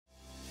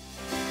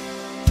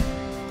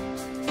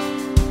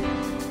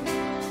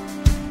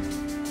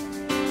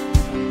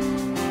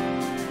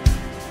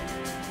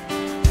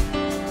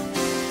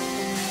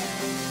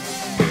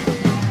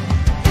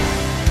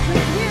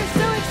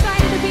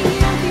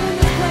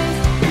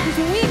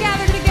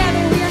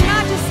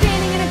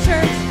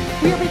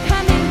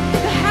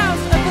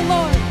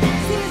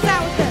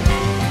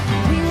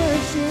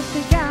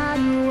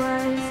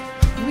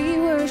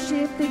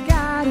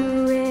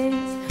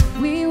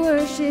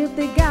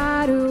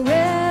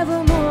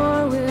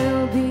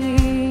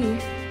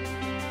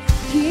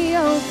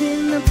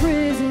the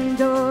prison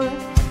door.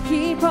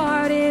 He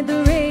parted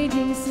the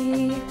raging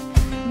sea.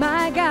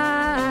 My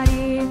God,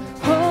 He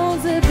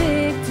holds a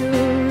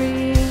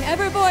victory.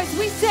 Every voice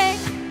we sing.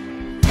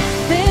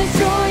 There's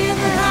joy in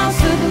the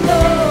house of the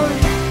Lord.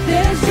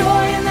 There's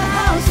joy in the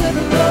house of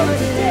the Lord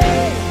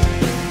today.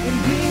 And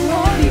we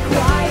won't be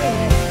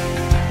quiet.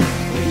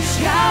 We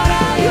shout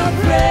out your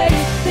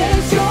praise.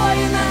 There's joy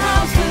in the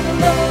house of the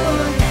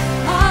Lord.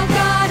 Our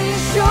God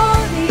is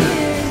surely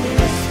in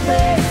this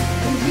place.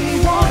 And we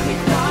won't be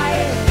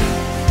quiet.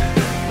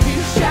 We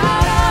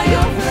shout out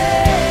your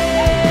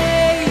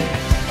praise.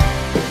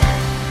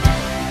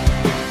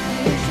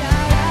 We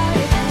shout out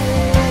your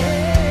praise.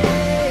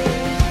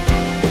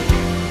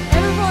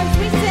 Every voice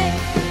we sing.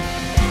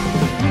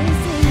 We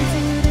sing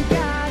to the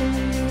God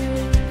who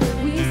heals.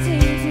 We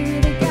sing to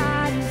the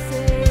God who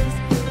saves.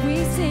 We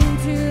sing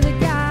to the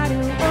God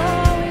who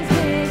always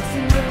makes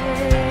a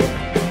way.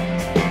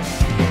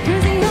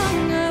 'Cause He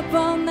hung up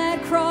on that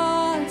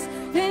cross,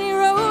 then He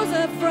rose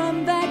up from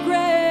that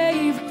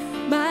grave.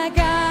 My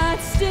God,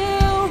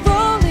 still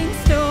rolling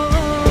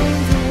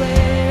stones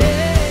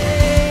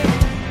away.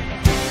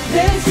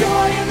 There's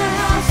joy in the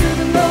house of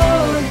the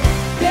Lord.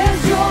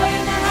 There's joy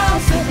in the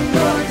house of the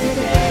Lord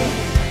today.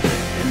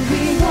 And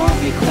we won't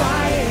be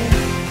quiet.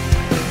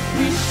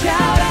 We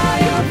shout out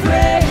your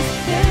praise.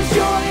 There's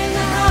joy in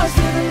the house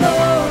of the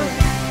Lord.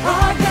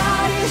 Our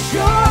God is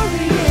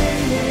surely in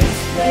this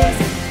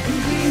place. And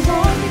we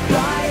won't be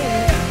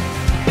quiet.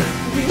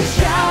 We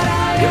shout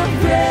out your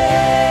praise.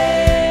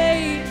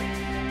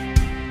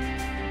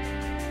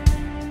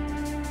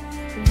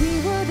 We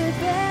were the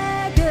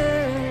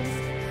beggars,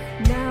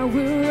 now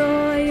we're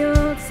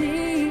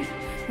royalty.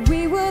 We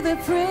were the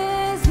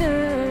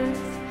prisoners,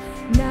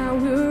 now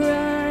we're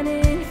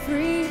running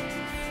free.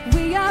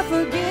 We are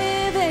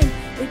forgiven,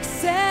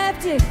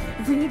 accepted,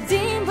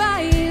 redeemed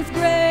by His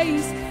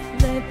grace.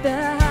 Let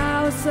the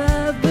house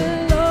of the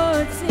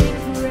Lord sing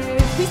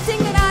praise. We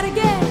sing it out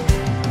again.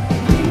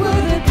 We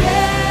were the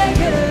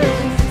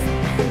beggars,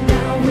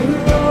 now we're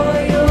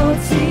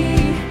royalty.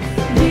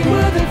 We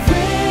were the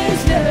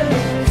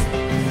prisoners,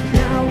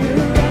 now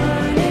we're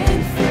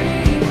running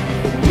free.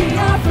 We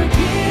are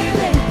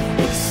forgiven,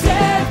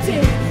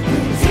 accepted,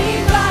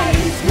 redeemed by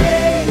His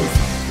grace.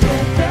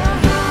 Let the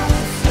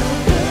house of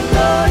the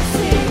Lord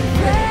sing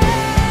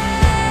praise.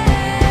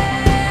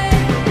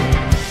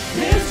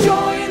 There's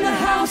joy in the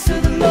house of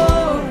the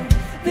Lord.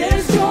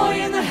 There's joy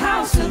in the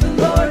house of the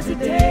Lord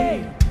today.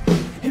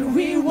 And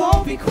we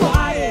won't be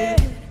quiet.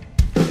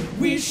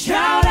 We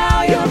shout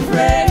out your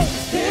praise.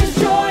 There's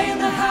joy in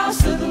the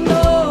house of the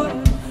Lord.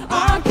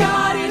 Our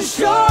God is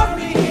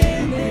surely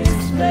in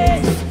this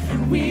place.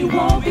 And we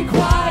won't be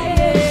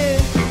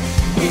quiet.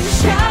 We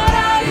shout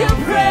out your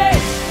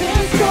praise.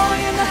 There's joy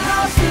in the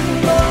house of the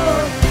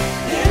Lord.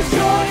 There's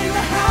joy in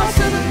the house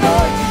of the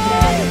Lord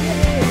today.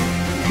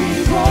 We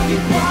won't be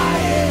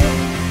quiet.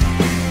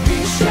 We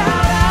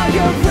shout out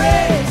your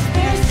praise.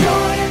 There's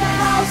joy in the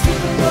house of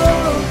the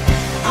Lord.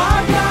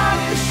 Our God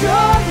is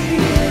surely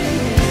in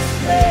this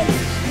place.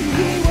 And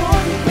we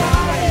won't be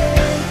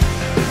quiet.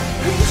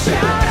 We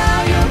shout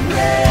out your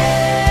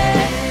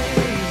praise.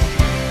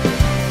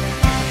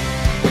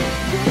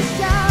 We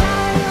shout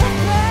out your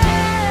praise.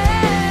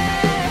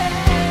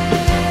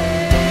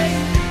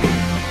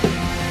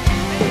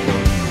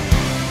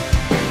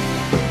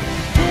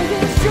 There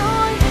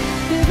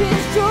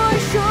is joy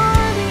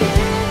surely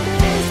in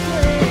this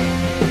place.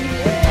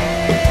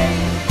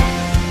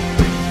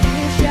 We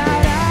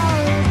shout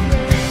out your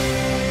praise.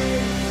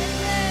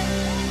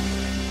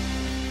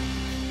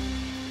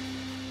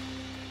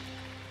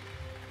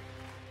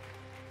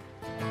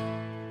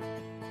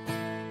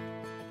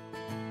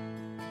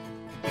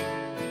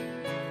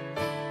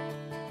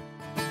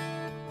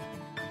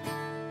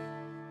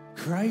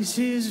 Christ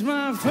is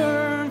my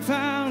firm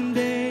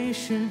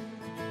foundation,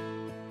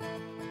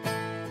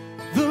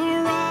 the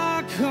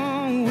rock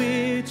on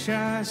which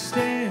I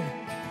stand.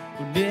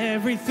 When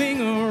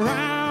everything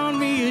around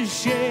me is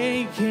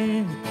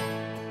shaking,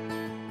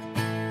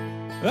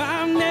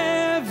 I've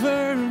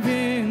never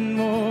been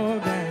more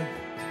glad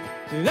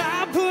that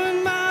I put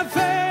my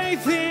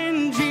faith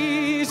in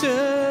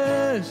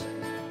Jesus,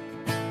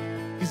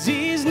 'cause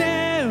He's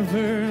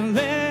never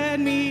let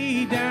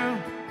me down.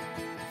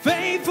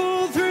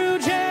 Faithful through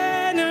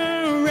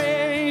generations,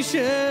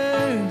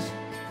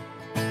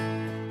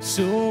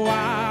 so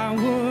why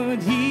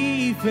would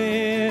He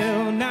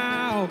fail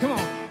now? Come on,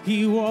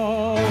 He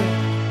won't.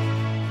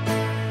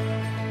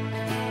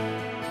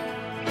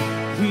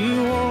 He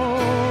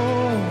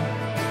won't.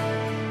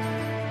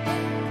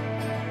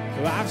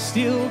 I've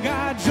still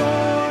got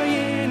joy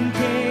in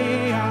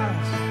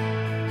chaos.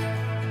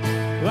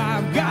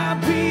 I've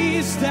got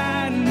peace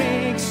that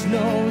makes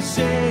no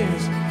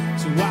sense,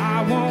 so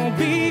I won't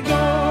be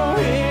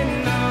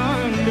going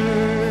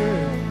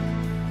under.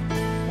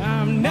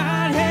 I'm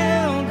not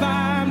held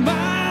by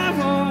my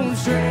own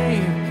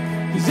strength,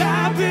 'cause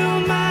I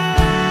build my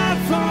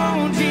life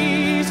on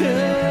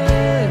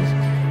Jesus,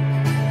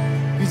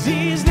 'cause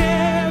He's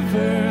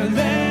never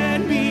let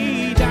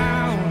me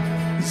down.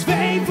 He's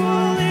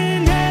faithful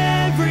in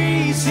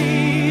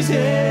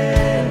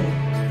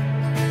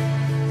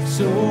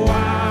So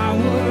why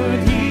would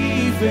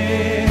he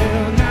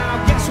fail?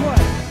 Now guess what?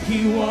 He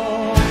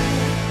won't.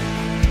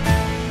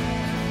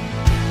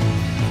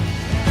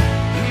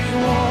 He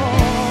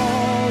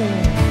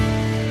won't.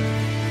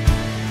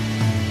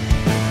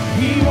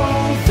 He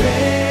won't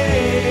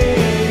fail.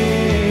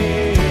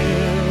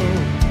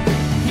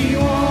 He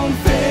won't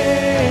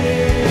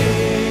fail.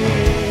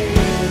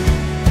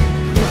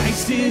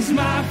 Christ is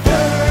my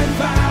firm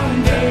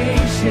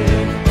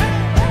foundation.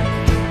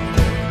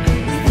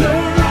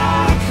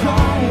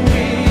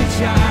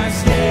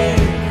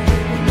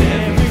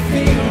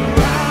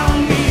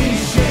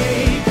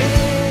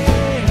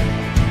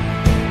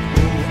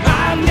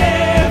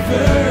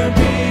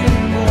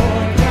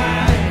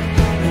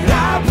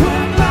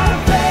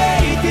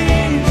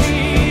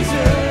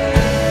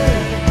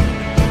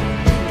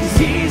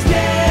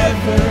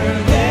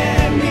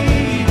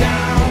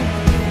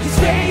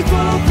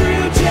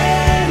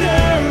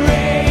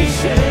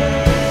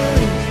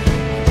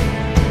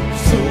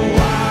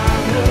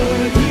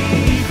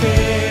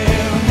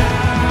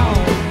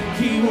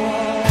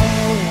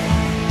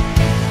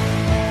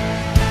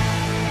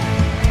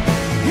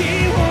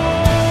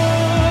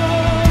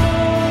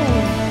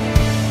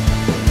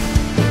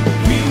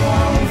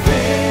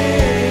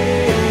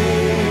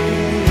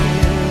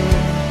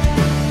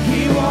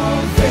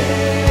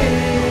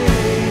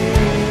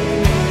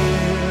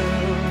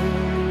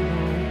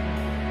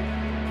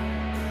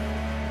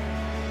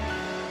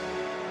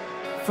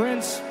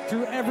 Friends,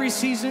 through every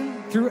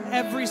season, through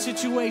every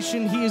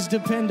situation, he is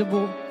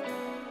dependable.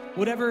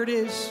 Whatever it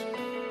is,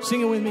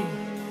 sing it with me.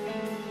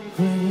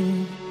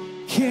 Rain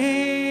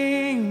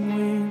came,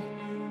 wind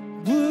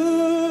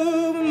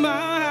blew,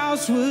 my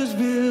house was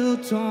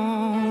built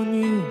on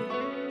you.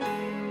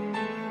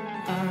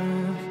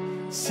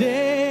 I'm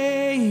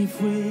safe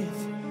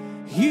with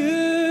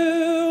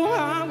you,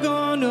 I'm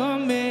gonna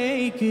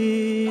make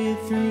it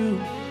through.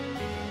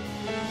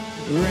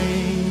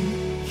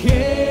 Rain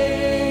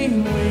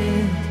came,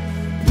 wind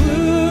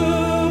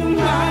blew,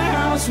 my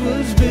house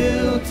was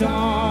built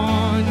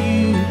on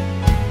you.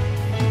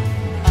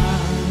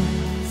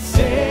 I'm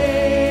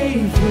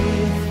safe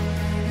with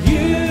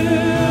you,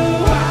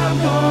 I'm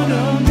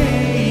gonna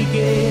make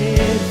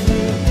it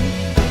through.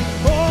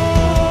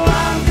 Oh,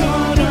 I'm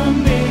gonna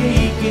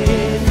make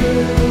it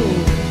through,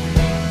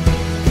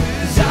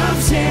 'cause I'm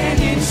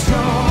standing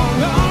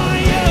strong on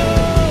you.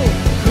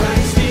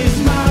 Christ is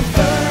my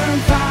firm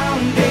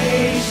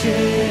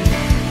foundation,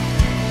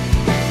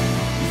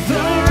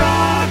 the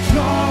rock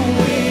on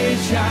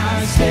which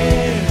I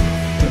stand.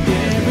 When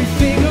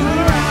everything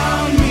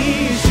around me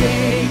is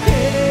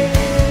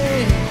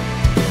shaking,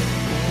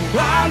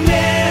 I've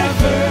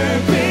never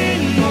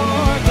been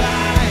more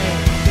glad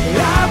that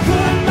I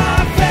put my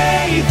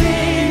faith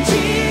in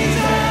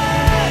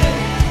Jesus.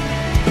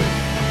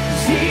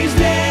 'Cause he's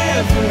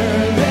never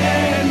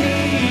let me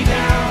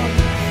down.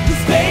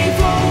 He's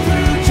faithful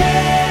through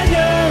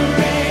generations.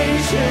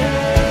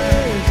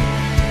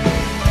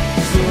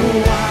 So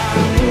why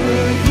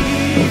would he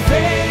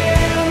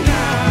fail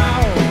now?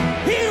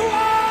 He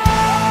won't.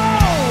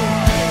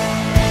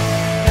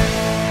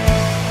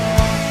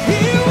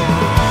 He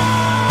won't.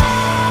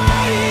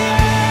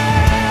 Yeah.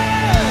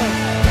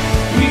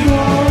 He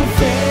won't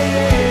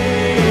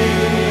fail.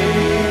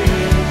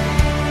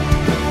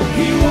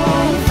 He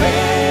won't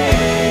fail.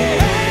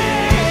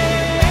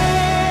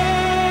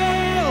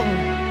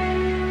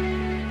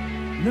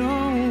 No,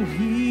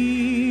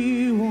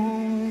 he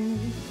won't.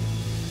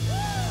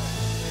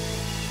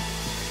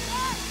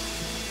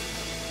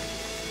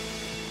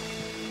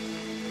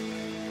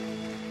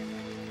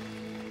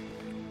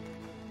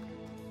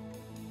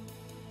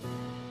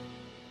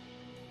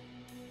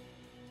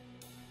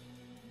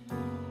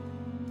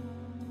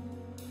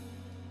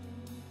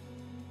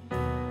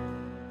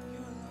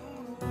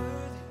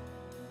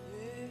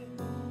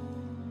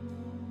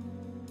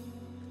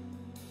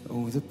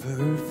 Oh, the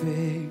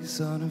perfect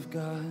Son of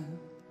God,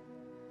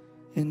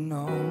 in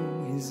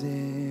all his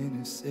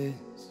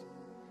innocence,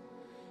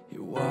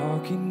 you're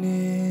walking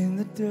in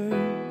the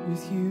dirt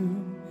with you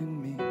and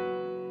me.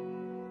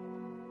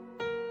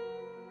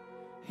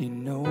 He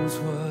knows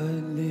what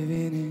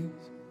living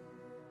is,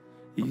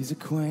 he's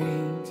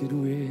acquainted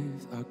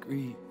with our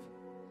grief.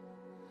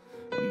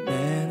 A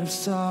man of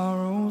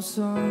sorrow,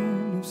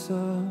 son of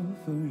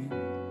suffering.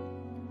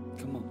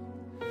 Come on.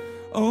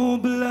 Oh,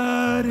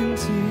 blood and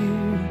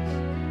tears,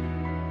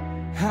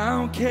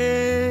 how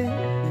can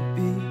it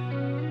be?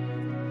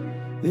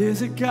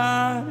 There's a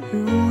God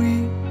who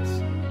weeps,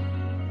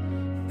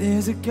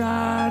 there's a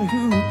God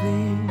who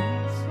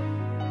bleeds.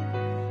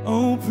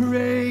 Oh,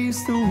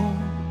 praise the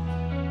one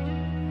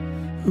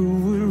who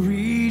would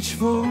reach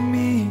for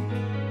me.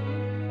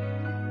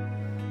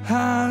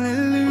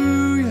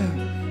 Hallelujah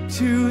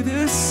to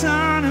the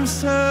Son of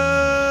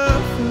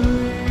suffering.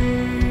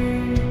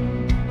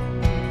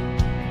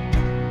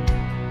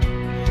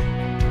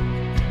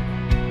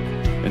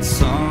 And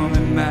some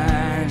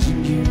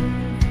imagine you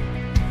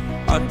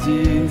are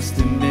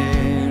distant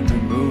and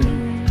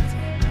removed,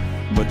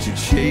 but you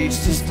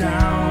chased us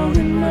down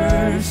in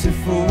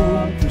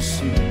merciful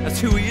pursuit.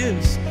 That's who he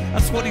is.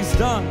 That's what he's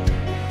done.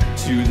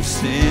 To the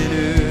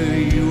sinner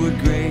you were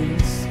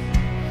grace,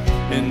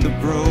 and the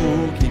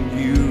broken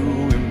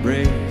you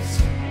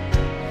embrace.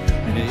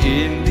 And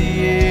in the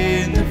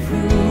end the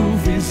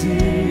proof is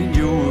in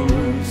your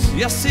words.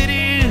 Yes it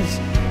is.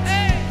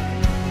 Hey.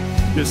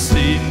 Yes,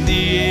 in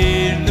the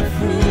end the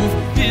proof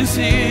is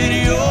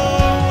in your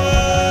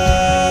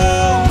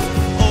words.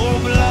 Oh,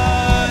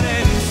 blood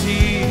and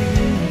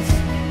tears,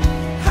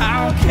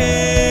 how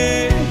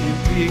can you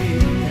be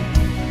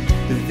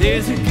that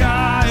there's a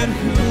God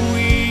who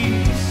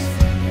weeps,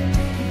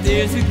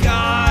 there's a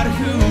God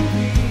who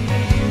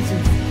bleeds?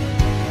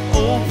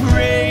 Oh,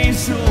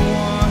 praise the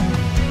one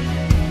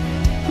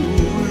who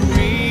would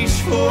reach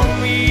for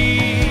me.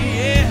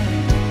 Yeah.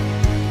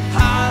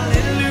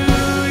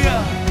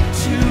 Hallelujah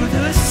to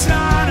the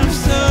Son of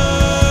suffering.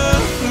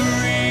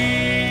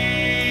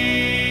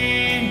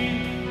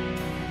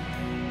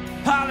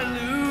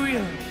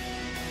 Hallelujah.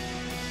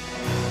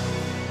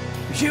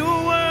 You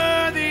are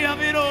worthy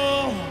of it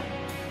all.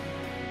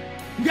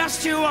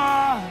 Yes, you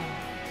are.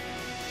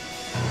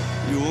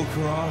 Your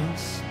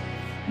cross,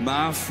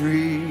 my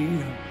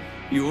freedom,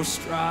 your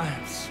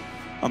stripes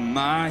are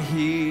my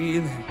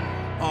healing.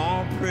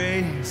 All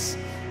praise,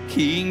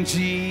 King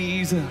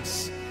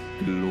Jesus.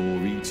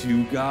 Glory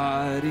to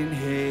God in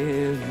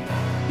heaven.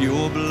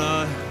 Your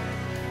blood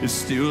is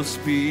still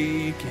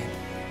speaking.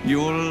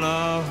 Your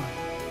love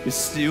is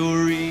still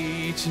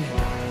reaching.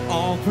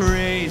 All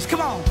praise, come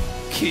on,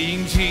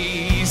 King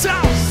Jesus.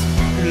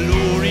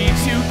 Glory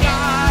to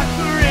God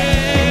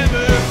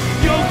forever.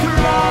 Your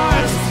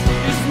cross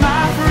is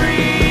my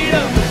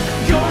freedom.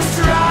 Your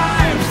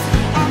stripes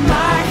are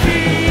my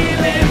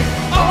healing.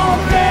 All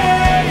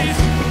praise,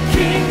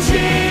 King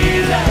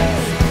Jesus.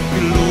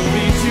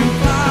 Glory to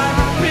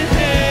God in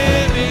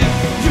heaven.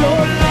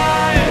 Your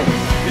life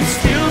is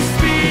still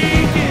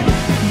speaking.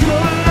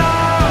 Your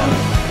love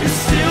is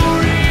still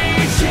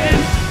reaching.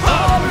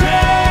 All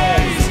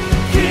praise,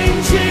 King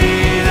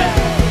Jesus.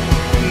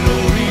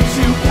 Glory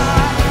to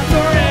God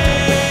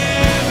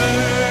forever.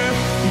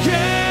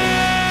 Yeah.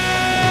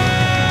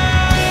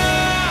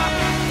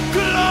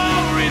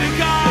 Glory to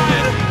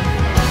God.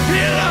 He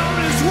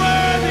alone is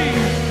worthy.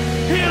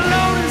 He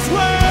alone is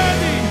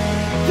worthy.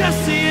 Yes,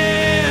 he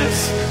is.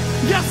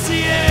 Yes,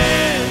 he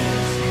is.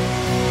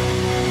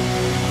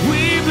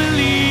 We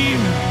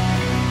believe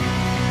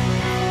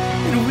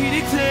and we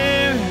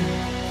declare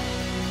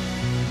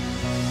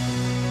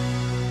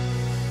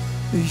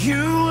that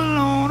you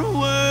alone are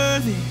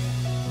worthy.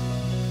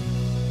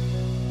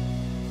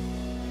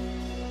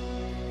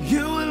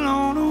 You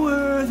alone are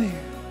worthy.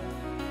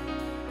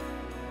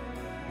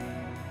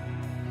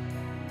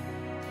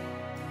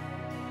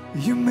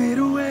 You made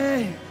a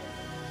way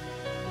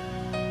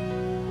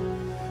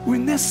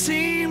when there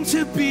seemed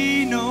to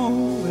be no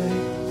way.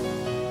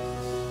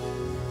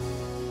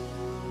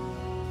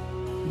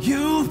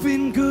 You've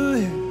been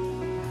good.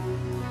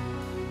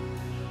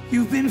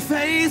 You've been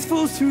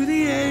faithful through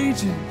the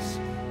ages.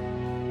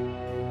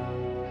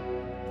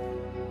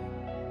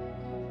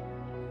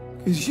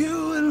 'Cause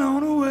you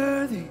alone are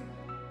worthy.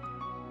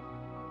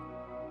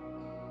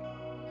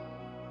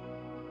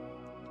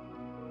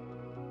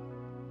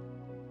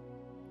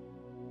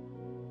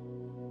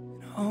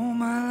 And all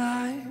my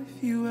life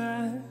you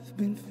have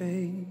been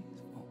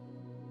faithful.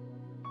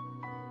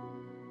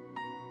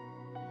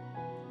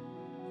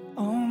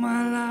 All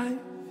my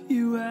life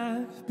you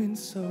have been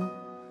so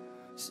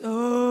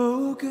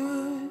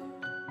good.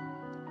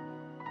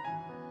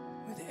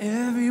 With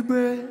every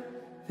breath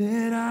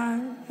that I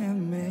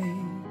am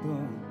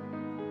able,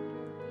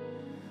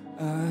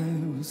 I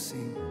will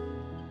sing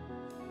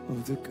of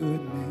the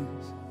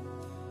goodness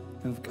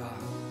of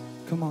God.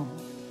 Come on,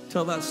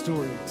 tell that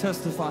story,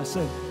 testify,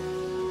 say.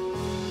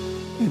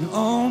 In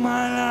all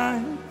my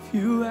life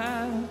you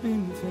have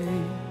been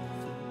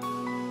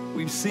faithful.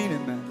 We've seen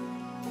it, man.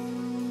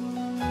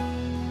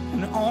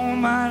 In all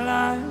my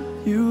life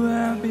you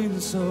have been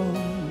so.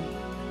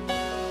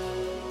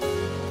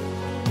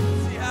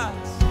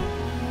 Yes.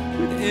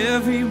 With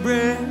every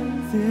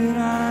breath that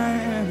I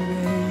am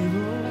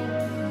able,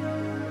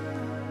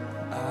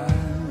 I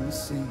will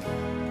sing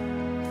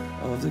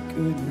of the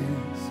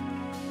goodness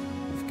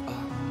of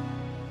God.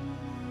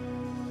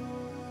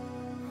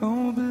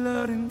 Oh,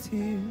 blood and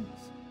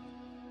tears,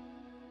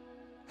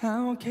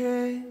 how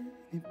can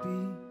it be?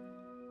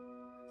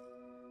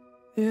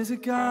 There's a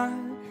God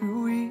who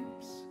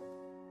weeps.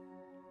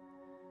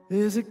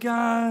 There's a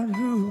God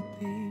who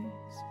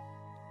pleads.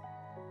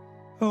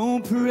 Oh,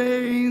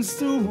 praise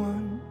the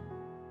one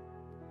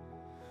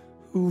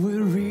who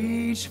will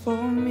reach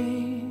for me.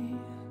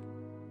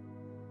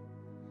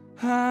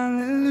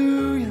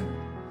 Hallelujah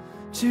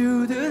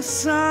to the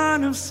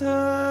Son of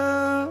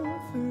suffering.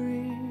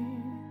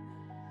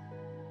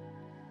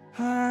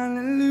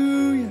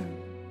 Hallelujah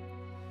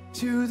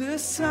to the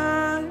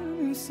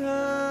Son of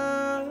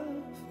suffering.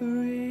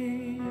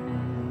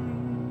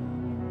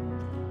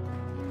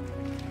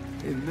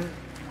 Amen.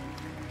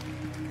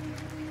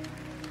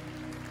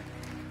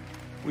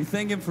 We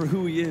thank him for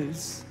who he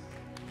is.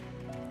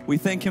 We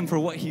thank him for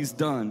what he's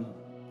done.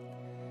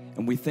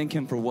 And we thank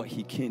him for what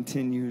he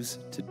continues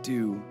to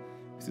do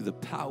through the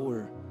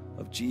power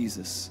of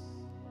Jesus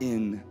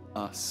in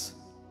us.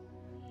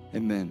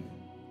 Amen.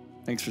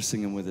 Thanks for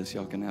singing with us.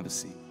 Y'all can have a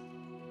seat.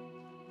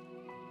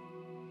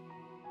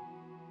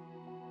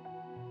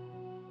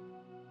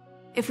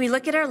 If we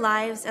look at our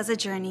lives as a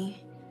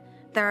journey,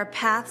 there are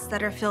paths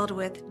that are filled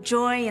with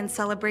joy and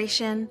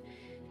celebration,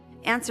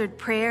 answered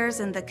prayers,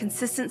 and the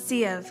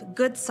consistency of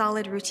good,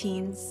 solid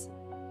routines.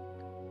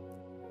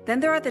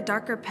 Then there are the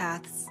darker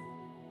paths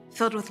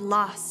filled with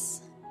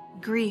loss,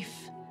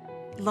 grief,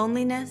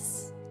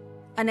 loneliness,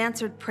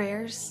 unanswered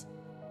prayers,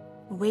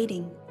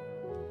 waiting.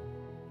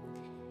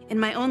 In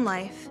my own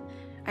life,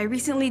 I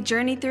recently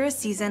journeyed through a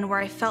season where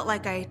I felt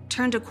like I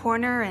turned a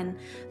corner and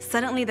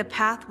suddenly the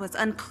path was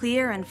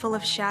unclear and full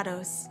of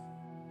shadows.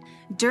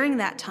 During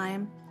that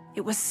time,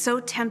 it was so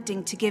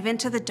tempting to give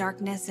into the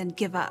darkness and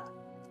give up,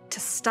 to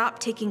stop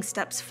taking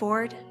steps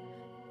forward,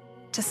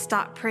 to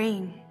stop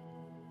praying,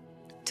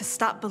 to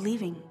stop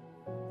believing.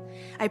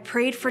 I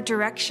prayed for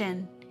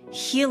direction,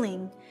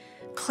 healing,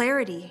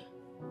 clarity,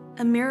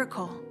 a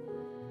miracle.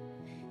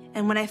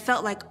 And when I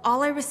felt like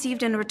all I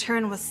received in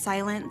return was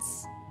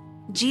silence,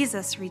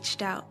 Jesus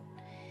reached out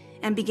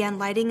and began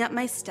lighting up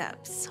my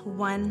steps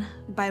one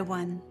by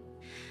one.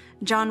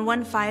 John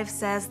 1:5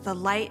 says, "The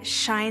light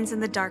shines in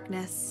the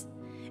darkness,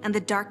 and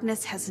the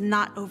darkness has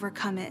not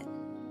overcome it."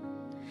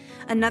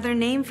 Another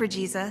name for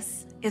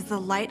Jesus is the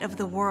light of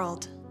the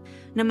world.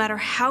 No matter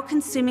how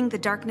consuming the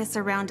darkness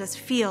around us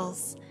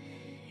feels,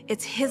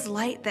 it's his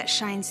light that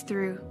shines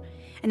through,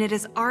 and it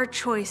is our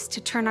choice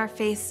to turn our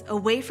face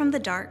away from the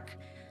dark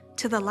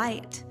to the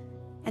light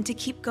and to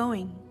keep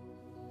going.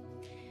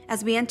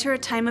 As we enter a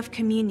time of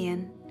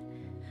communion,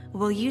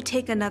 will you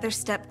take another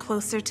step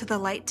closer to the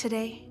light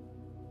today?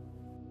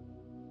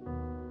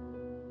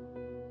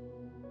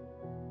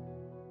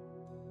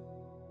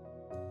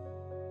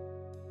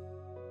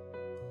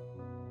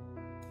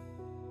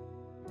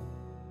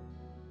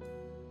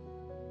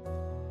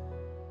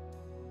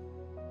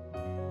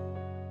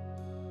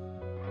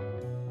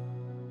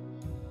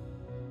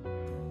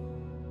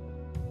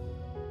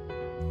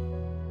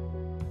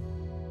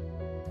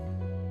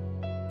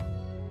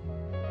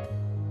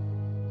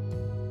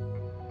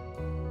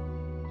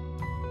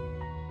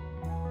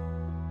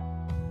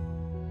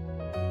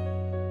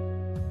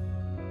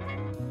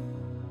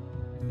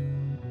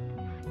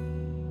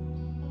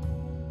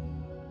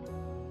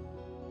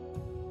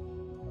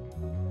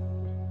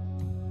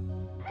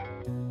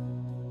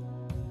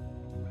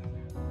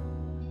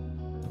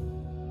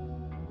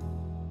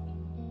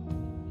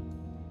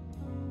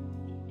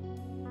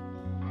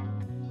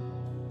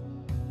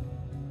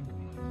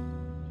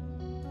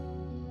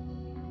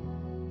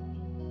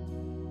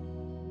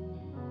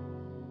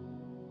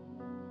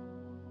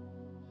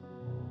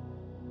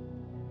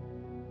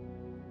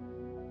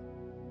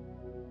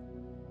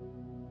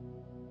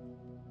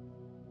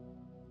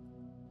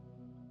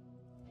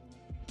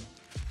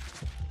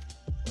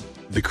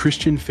 The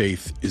Christian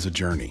faith is a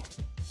journey.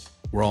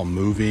 We're all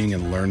moving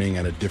and learning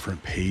at a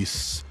different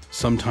pace,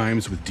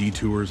 sometimes with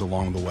detours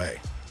along the way.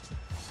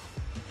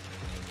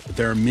 But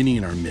there are many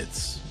in our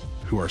midst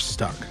who are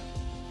stuck,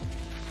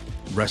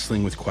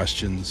 wrestling with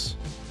questions,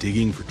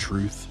 digging for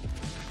truth.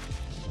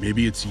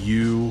 Maybe it's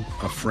you,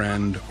 a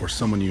friend, or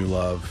someone you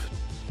love,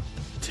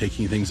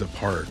 taking things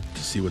apart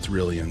to see what's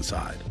really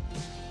inside.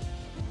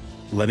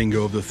 Letting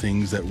go of the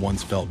things that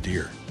once felt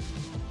dear.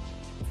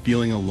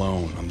 Feeling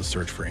alone on the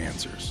search for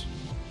answers.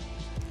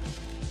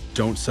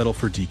 Don't settle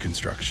for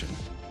deconstruction.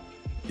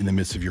 In the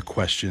midst of your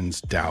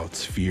questions,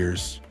 doubts,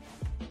 fears,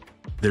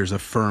 there's a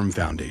firm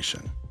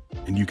foundation,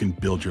 and you can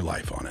build your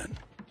life on it.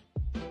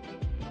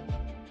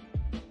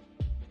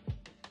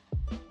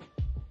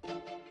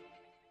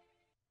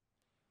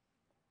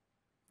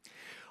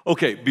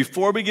 Okay,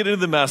 before we get into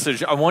the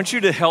message, I want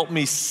you to help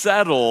me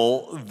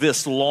settle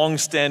this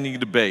long-standing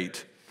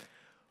debate.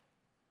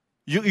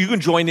 You can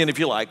join in if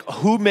you like.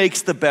 Who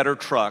makes the better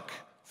truck,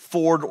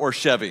 Ford or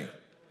Chevy?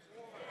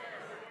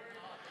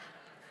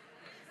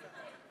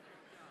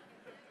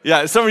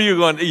 Yeah, some of you are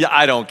going, yeah,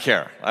 I don't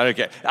care. I don't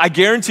care. I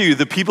guarantee you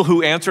the people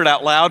who answered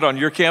out loud on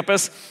your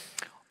campus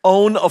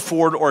own a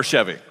Ford or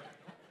Chevy.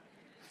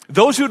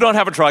 Those who don't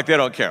have a truck, they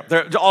don't care.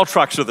 All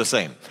trucks are the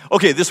same.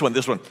 Okay, this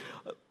one.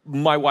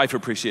 My wife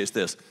appreciates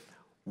this.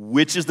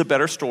 Which is the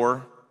better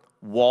store,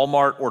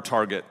 Walmart or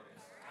Target?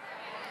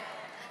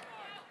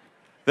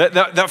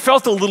 That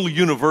felt a little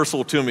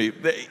universal to me.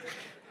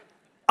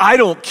 I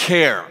don't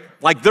care.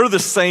 Like, they're the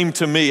same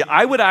to me.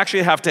 I would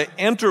actually have to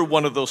enter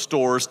one of those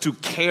stores to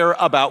care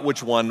about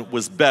which one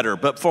was better.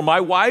 But for my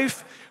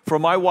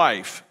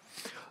wife,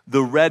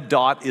 the red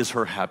dot is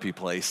her happy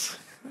place.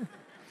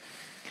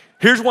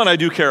 Here's one I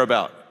do care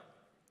about.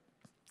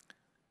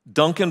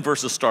 Dunkin'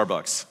 versus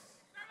Starbucks.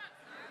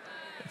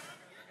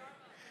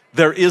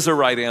 There is a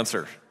right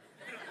answer.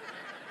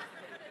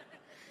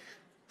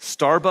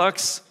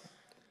 Starbucks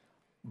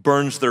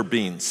burns their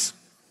beans.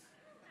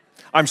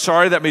 I'm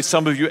sorry that made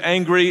some of you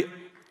angry.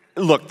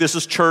 Look, this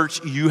is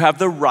church. You have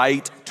the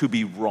right to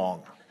be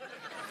wrong.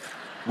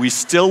 We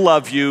still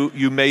love you.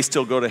 You may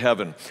still go to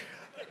heaven.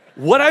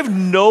 What I've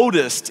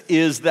noticed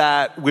is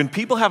that when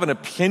people have an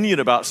opinion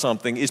about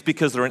something, it's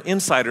because they're an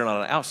insider,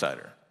 not an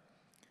outsider.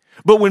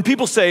 But when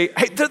people say,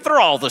 hey, they're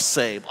all the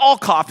same, all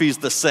coffee's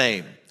the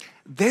same,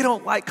 they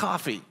don't like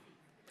coffee.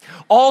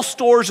 All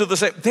stores are the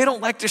same. They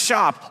don't like to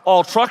shop.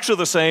 All trucks are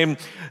the same.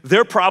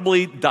 They're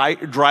probably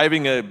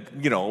driving a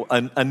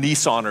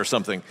Nissan or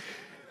something.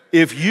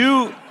 If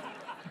you,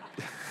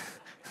 I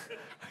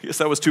guess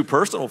that was too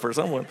personal for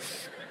someone.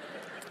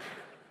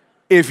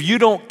 If you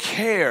don't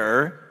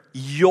care,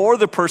 you're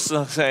the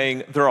person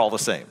saying they're all the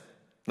same.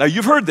 Now,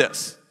 you've heard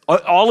this.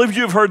 All of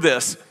you have heard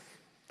this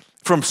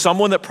from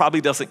someone that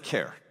probably doesn't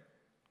care.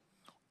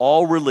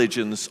 All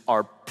religions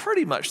are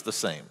pretty much the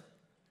same.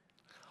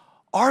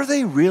 Are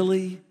they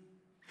really?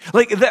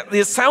 Like that,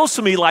 it sounds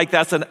to me like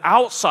that's an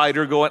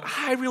outsider going,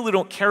 I really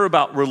don't care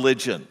about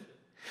religion.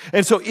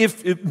 And so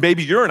if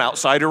maybe you're an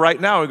outsider right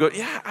now and go,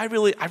 yeah, I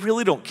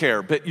really don't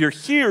care. But you're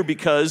here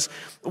because,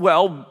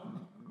 well,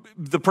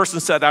 the person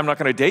said, I'm not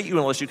going to date you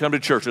unless you come to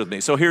church with me.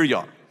 So here you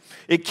are.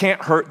 It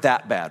can't hurt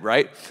that bad,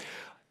 right?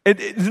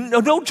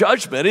 No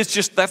judgment. It's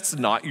just that's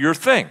not your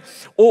thing.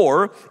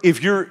 Or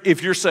if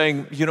you're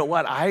saying, you know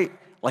what, I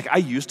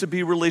used to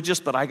be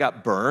religious, but I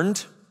got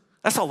burned.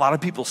 That's a lot of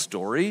people's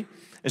story.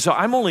 And so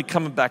I'm only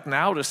coming back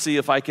now to see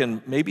if I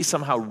can maybe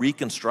somehow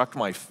reconstruct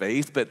my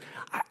faith. But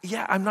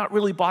I'm not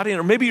really bought in.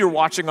 Or maybe you're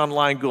watching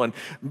online going,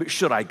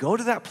 should I go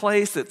to that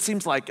place? It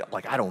seems like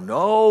I don't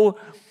know.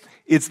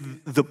 It's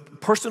the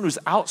person who's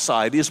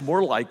outside is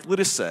more likely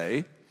to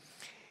say,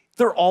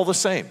 they're all the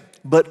same.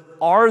 But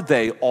are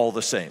they all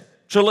the same?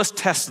 So let's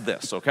test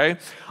this, okay?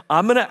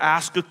 I'm going to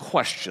ask a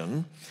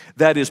question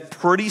that is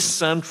pretty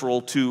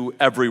central to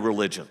every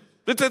religion.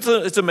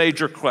 It's a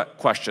major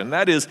question.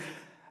 That is,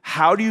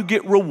 how do you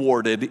get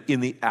rewarded in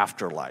the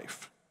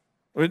afterlife?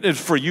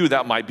 For you,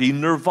 that might be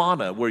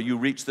nirvana, where you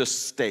reach this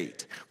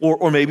state.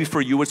 Or maybe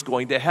for you, it's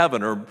going to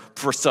heaven. Or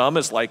for some,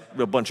 it's like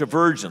a bunch of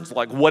virgins.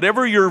 Like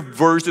whatever your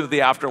version of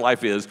the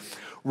afterlife is,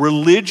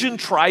 religion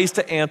tries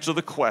to answer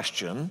the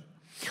question,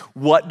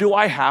 what do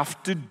I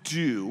have to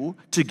do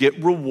to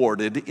get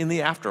rewarded in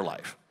the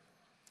afterlife?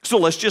 So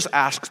let's just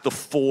ask the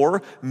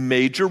 4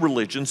 major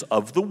religions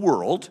of the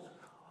world,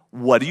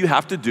 what do you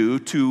have to do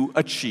to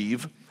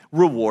achieve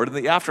reward in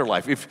the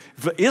afterlife? If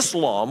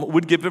Islam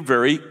would give a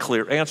very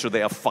clear answer.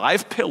 They have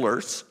 5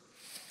 pillars.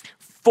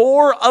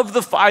 4 of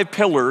the 5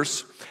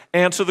 pillars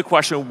answer the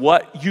question,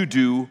 what you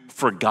do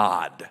for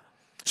God.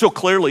 So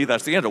clearly,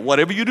 that's the answer.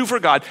 Whatever you do for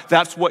God,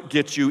 that's what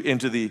gets you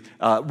into the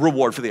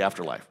reward for the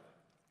afterlife.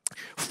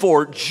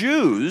 For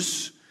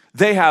Jews,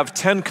 they have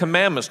 10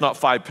 commandments, not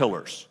 5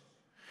 pillars.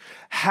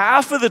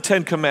 Half of the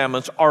 10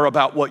 commandments are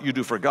about what you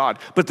do for God,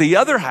 but the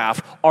other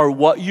half are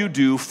what you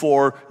do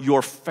for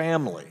your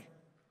family,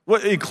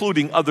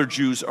 including other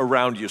Jews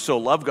around you. So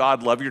love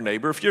God, love your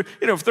neighbor.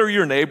 If they're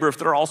your neighbor, if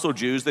they're also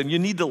Jews, then you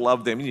need to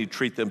love them, you need to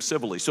treat them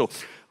civilly. So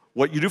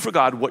what you do for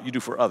God, what you do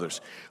for others.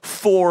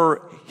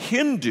 For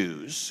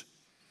Hindus,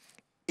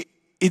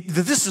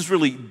 this is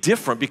really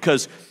different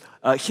because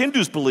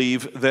Hindus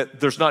believe that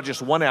there's not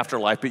just one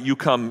afterlife, but you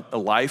come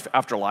life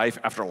after life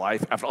after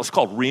life after. It's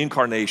called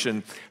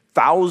reincarnation.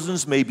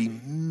 Thousands, maybe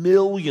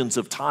millions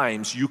of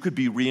times you could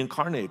be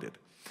reincarnated.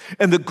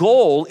 And the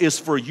goal is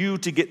for you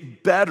to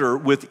get better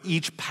with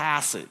each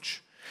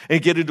passage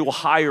and get into a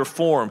higher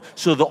form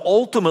so that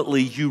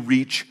ultimately you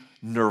reach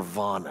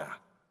nirvana.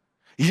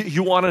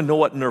 You want to know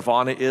what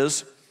nirvana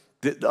is,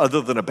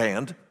 other than a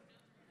band?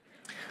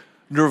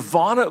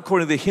 Nirvana,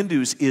 according to the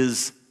Hindus,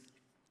 is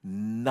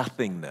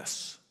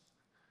nothingness.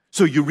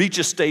 So you reach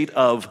a state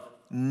of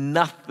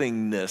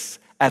nothingness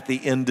at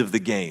the end of the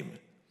game.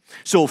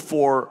 So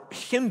for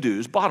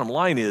Hindus, bottom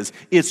line is,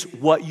 it's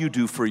what you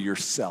do for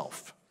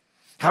yourself.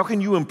 How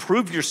can you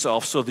improve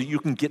yourself so that you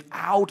can get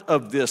out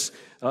of this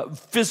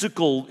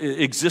physical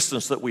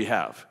existence that we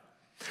have?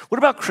 What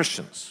about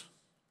Christians?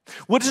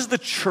 What does the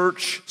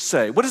church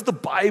say? What does the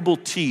Bible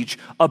teach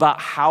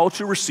about how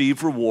to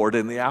receive reward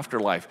in the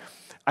afterlife?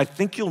 I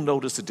think you'll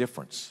notice a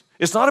difference.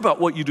 It's not about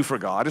what you do for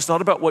God. It's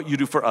not about what you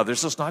do for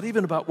others. It's not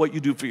even about what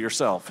you do for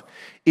yourself.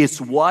 It's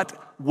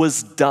what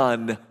was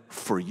done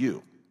for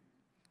you.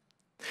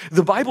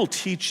 The Bible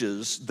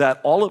teaches that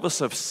all of us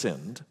have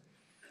sinned,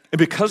 and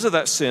because of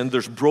that sin,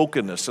 there's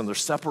brokenness and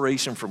there's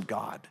separation from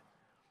God.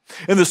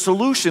 And the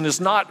solution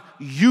is not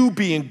you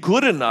being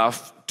good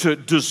enough to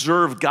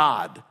deserve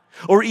God,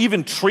 or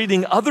even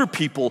treating other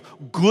people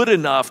good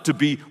enough to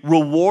be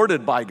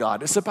rewarded by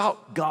God. It's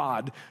about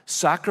God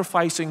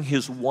sacrificing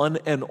his one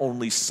and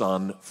only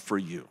Son for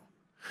you.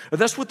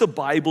 And that's what the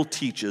Bible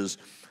teaches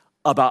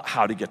about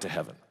how to get to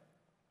heaven.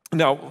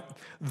 Now,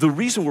 the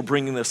reason we're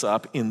bringing this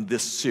up in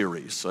this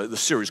series, the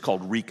series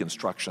called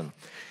Reconstruction,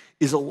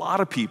 is a lot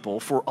of people,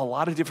 for a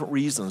lot of different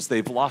reasons,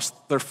 they've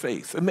lost their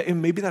faith.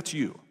 And maybe that's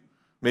you.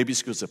 Maybe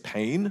it's because of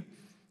pain.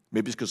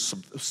 Maybe it's because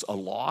of a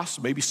loss.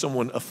 Maybe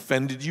someone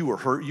offended you or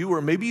hurt you,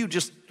 or maybe you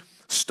just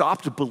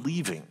stopped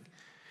believing.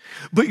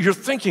 But you're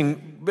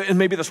thinking, and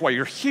maybe that's why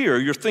you're here,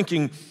 you're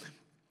thinking,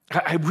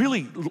 I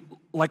really,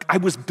 like, I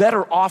was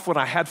better off when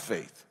I had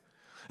faith.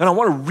 And I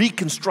want to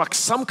reconstruct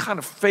some kind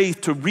of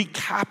faith to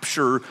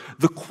recapture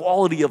the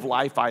quality of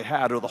life I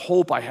had, or the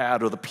hope I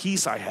had, or the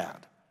peace I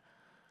had.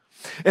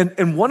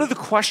 And one of the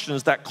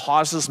questions that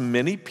causes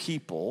many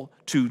people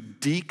to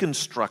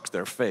deconstruct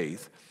their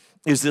faith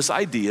is this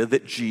idea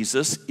that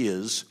Jesus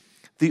is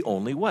the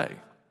only way.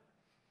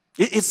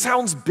 It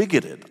sounds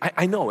bigoted.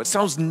 I know. It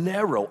sounds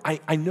narrow.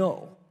 I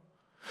know.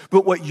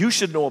 But what you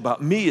should know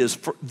about me is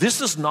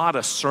this is not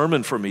a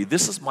sermon for me.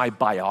 This is my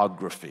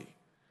biography.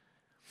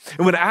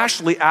 And when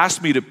Ashley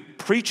asked me to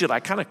preach it, I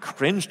kind of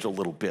cringed a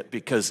little bit,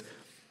 because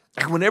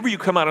whenever you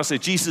come out and say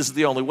Jesus is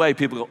the only way,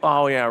 people go,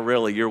 oh yeah,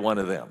 really, you're one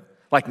of them.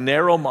 Like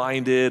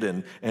narrow-minded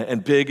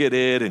and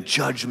bigoted and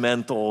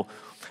judgmental.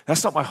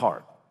 That's not my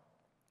heart.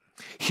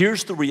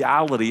 Here's the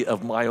reality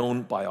of my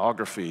own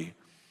biography.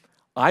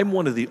 I'm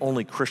one of the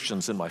only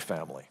Christians in my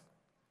family.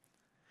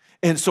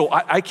 And so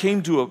I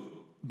came to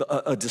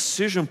a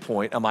decision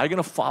point. Am I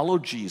going to follow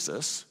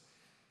Jesus,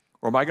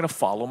 or am I going to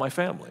follow my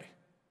family?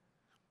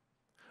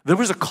 There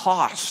was a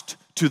cost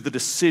to the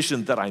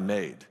decision that I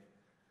made.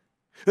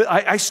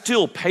 I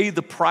still pay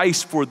the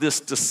price for this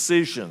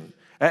decision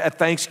at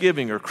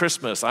Thanksgiving or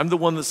Christmas. I'm the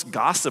one that's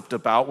gossiped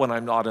about when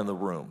I'm not in the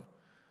room.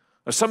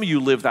 Now, some of you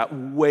live that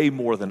way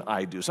more than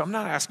I do, so I'm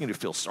not asking you to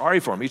feel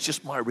sorry for me. It's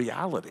just my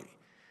reality.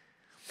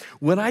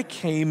 When I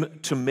came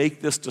to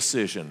make this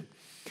decision,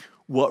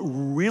 what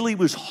really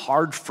was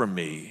hard for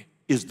me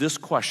is this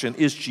question: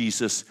 is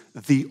Jesus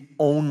the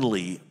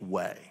only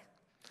way?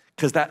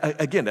 Because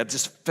that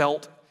just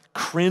felt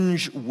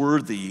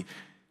cringe-worthy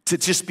to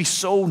just be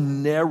so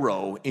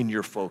narrow in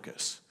your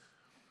focus.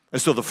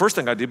 And so the first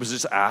thing I did was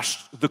just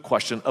ask the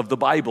question of the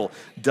Bible.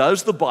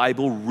 Does the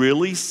Bible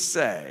really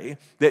say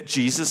that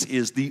Jesus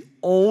is the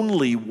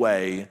only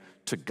way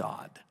to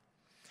God?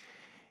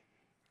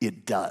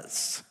 It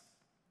does.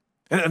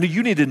 And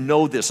you need to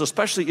know this,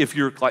 especially if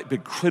you're like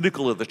been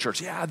critical of the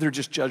church. Yeah, they're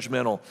just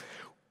judgmental.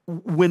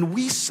 When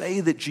we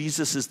say that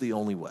Jesus is the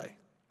only way,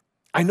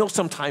 I know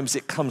sometimes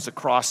it comes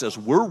across as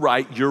we're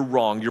right, you're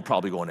wrong, you're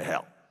probably going to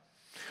hell.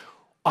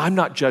 I'm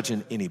not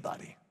judging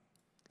anybody.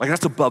 Like,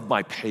 that's above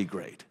my pay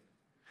grade.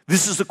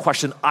 This is a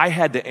question I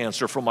had to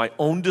answer from my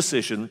own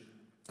decision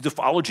to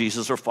follow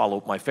Jesus or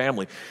follow my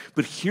family.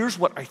 But here's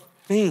what I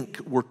think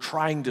we're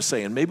trying to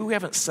say, and maybe we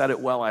haven't said it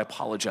well, I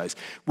apologize.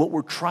 What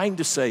we're trying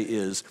to say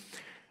is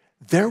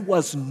there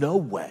was no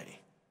way.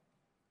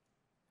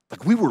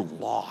 Like, we were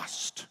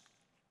lost.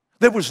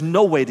 There was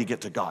no way to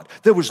get to God.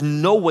 There was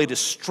no way to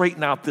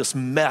straighten out this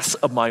mess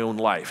of my own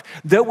life.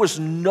 There was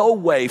no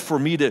way for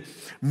me to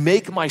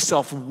make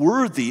myself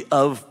worthy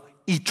of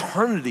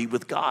eternity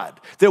with God.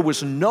 There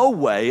was no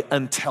way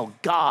until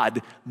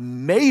God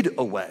made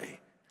a way.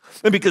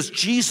 And because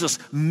Jesus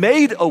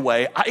made a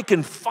way, I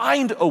can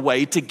find a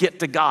way to get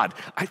to God.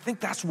 I think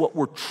that's what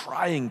we're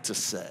trying to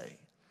say.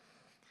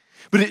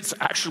 But it's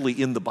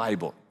actually in the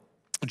Bible.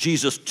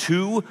 Jesus'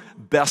 two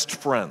best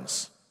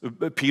friends,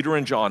 Peter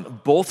and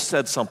John, both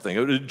said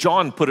something.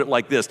 John put it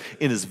like this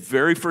in his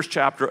very first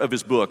chapter of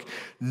his book: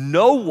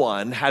 no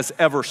one has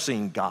ever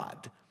seen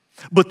God,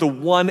 but the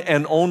one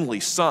and only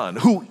Son,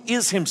 who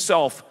is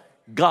himself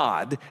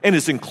God and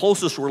is in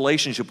closest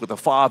relationship with the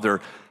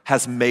Father,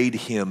 has made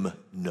him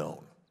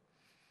known.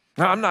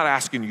 Now, I'm not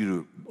asking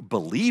you to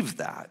believe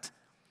that,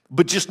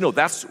 but just know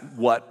that's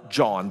what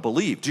John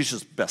believed,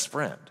 Jesus' best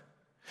friend.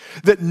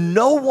 That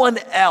no one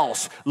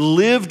else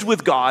lived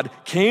with God,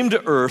 came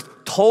to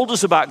earth, told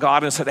us about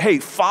God, and said, hey,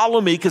 follow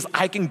me because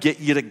I can get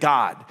you to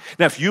God.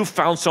 Now, if you've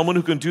found someone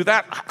who can do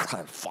that,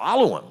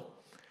 follow him.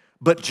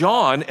 But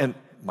John and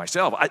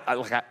myself,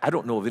 I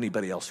don't know of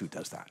anybody else who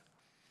does that.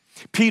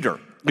 Peter,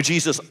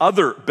 Jesus'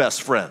 other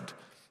best friend.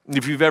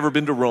 If you've ever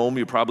been to Rome,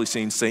 you've probably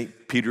seen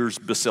St. Peter's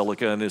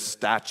Basilica and his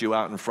statue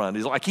out in front.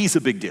 He's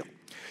a big deal.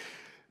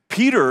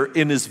 Peter,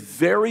 in his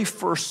very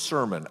first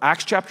sermon,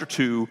 Acts chapter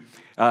 2,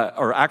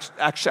 Acts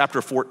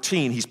chapter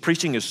 14, he's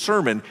preaching his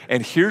sermon,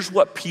 and here's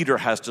what Peter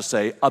has to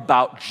say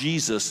about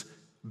Jesus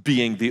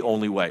being the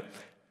only way.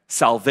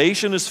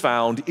 Salvation is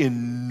found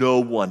in no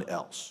one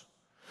else,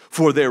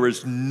 for there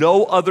is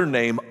no other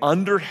name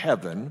under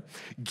heaven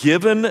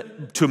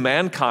given to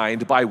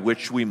mankind by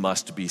which we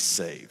must be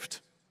saved.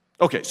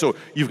 Okay, so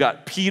you've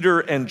got Peter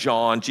and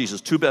John, Jesus'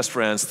 two best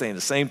friends, saying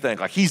the same thing,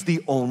 like he's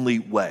the only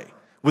way.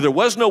 Where there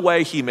was no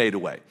way, he made a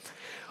way.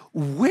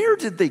 Where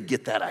did they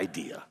get that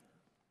idea?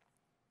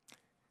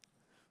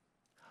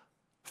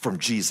 From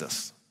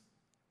Jesus.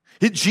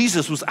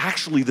 Jesus was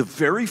actually the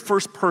very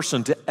first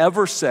person to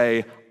ever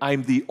say,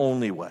 I'm the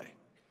only way.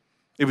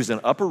 It was an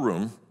upper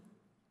room,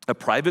 a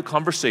private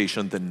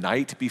conversation the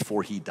night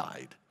before he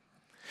died.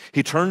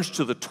 He turns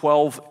to the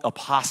 12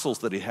 apostles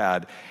that he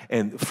had,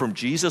 and from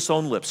Jesus'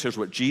 own lips, here's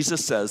what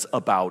Jesus says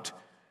about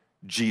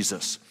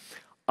Jesus.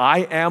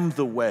 I am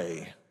the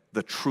way,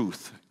 the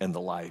truth, and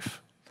the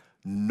life.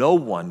 No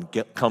one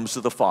comes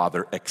to the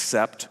Father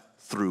except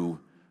through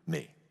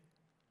me.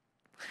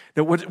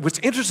 Now, what's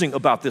interesting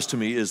about this to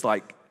me is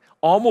like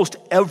almost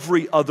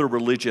every other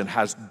religion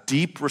has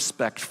deep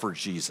respect for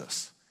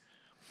Jesus.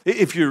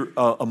 If you're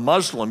a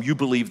Muslim, you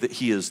believe that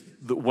he is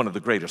one of the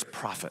greatest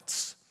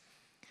prophets.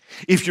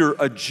 If you're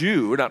a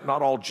Jew,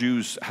 not all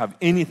Jews have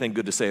anything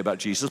good to say about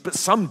Jesus, but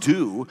some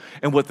do,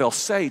 and what they'll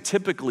say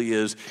typically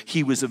is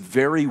he was a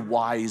very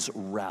wise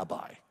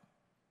rabbi.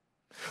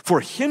 For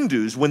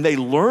Hindus, when they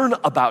learn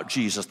about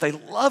Jesus, they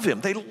love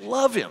him.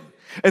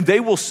 And they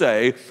will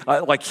say,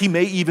 like, he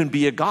may even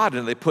be a god,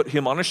 and they put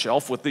him on a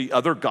shelf with the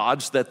other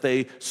gods that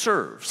they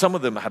serve. Some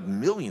of them have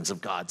millions of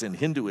gods in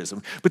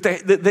Hinduism, but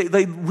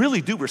they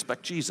really do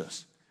respect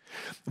Jesus.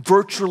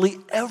 Virtually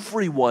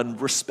everyone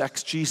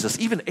respects Jesus,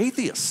 even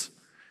atheists.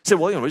 Say,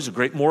 well, he's a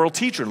great moral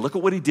teacher, and look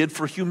at what he did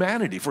for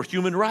humanity, for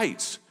human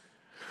rights.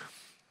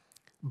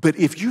 But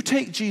if you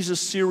take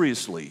Jesus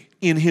seriously,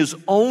 in his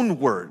own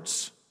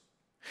words,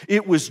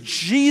 it was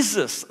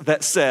Jesus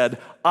that said,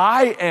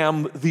 I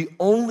am the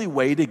only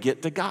way to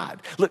get to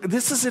God. Look,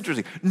 this is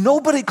interesting.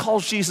 Nobody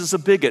calls Jesus a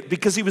bigot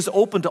because he was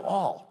open to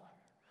all.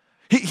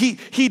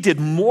 He did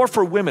more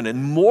for women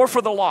and more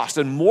for the lost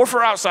and more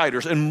for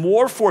outsiders and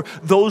more for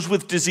those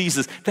with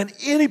diseases than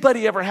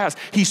anybody ever has.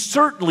 He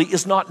certainly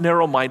is not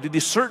narrow-minded.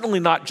 He's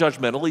certainly not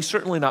judgmental. He's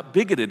certainly not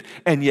bigoted.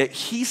 And yet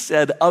he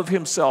said of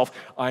himself,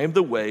 I am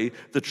the way,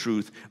 the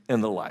truth,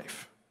 and the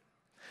life.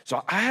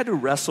 So I had to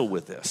wrestle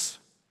with this.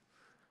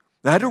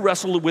 I had to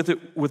wrestle with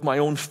it with my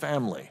own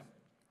family.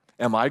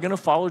 Am I going to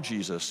follow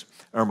Jesus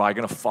or am I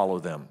going to follow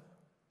them?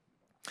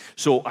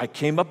 So I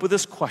came up with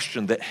this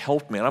question that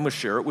helped me, and I'm going to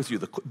share it with you.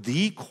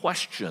 The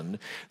question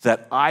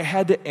that I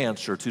had to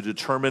answer to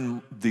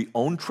determine the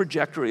own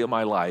trajectory of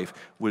my life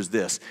was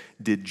this: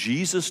 did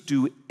Jesus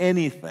do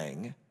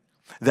anything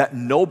that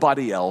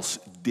nobody else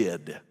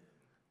did?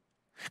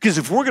 Because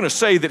if we're going to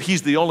say that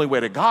he's the only way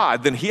to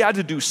God, then he had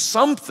to do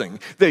something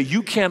that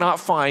you cannot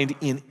find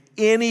in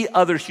any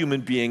other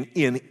human being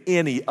in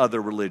any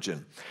other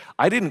religion.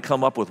 I didn't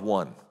come up with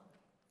one.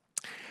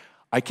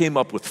 I came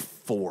up with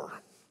 4.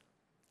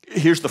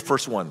 Here's the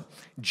first one.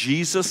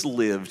 Jesus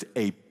lived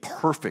a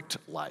perfect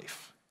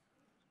life.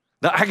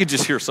 Now, I could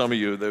just hear some of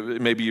you,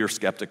 maybe you're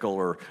skeptical,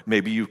 or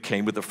maybe you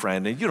came with a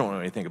friend and you don't know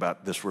anything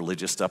about this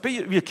religious stuff, but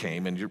you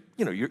came and your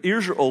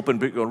ears are open,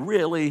 but you're going,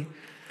 really?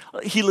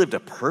 He lived a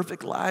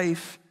perfect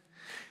life?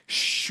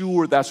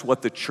 Sure, that's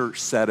what the church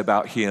said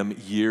about him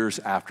years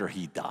after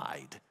he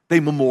died. They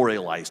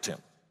memorialized him.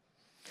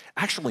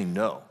 Actually,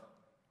 no.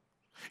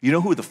 You know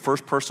who the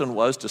first person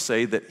was to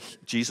say that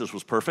Jesus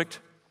was perfect?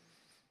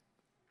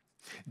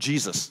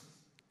 Jesus.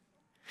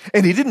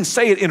 And he didn't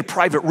say it in a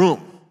private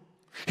room.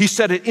 He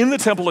said it in the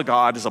temple of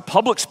God as a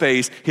public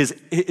space.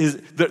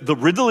 The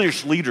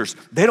religious leaders,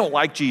 they don't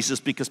like Jesus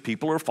because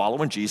people are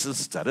following Jesus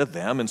instead of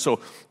them. And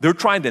so they're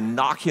trying to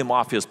knock him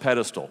off his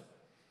pedestal.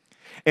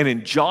 And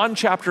in John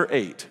chapter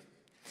 8,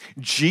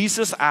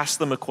 Jesus asked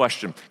them a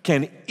question.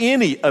 Can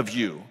any of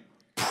you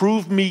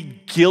prove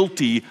me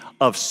guilty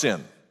of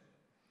sin?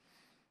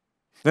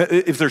 Now,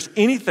 if there's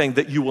anything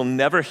that you will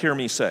never hear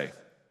me say,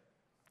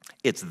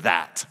 it's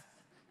that.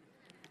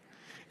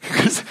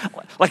 Because,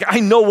 I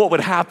know what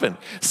would happen.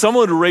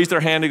 Someone would raise their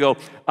hand and go,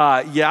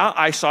 yeah,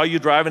 I saw you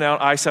driving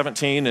out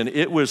I-17, and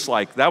it was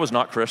like, that was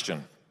not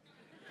Christian.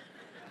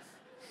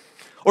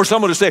 Or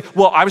someone would say,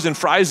 well, I was in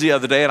Fry's the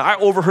other day, and I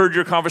overheard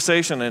your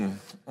conversation,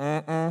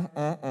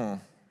 and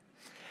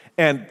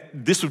And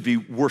this would be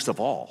worst of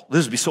all.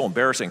 This would be so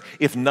embarrassing.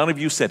 If none of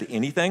you said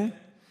anything,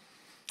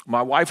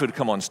 my wife would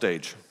come on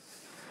stage.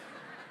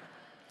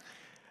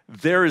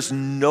 There is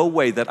no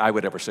way that I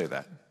would ever say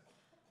that.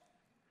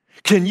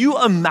 Can you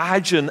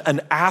imagine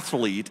an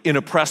athlete in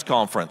a press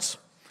conference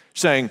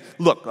saying,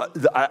 look,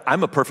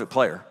 I'm a perfect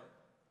player.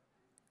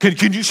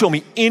 Can you show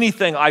me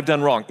anything I've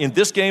done wrong in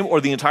this game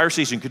or the entire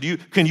season?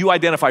 Can you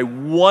identify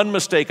one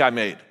mistake I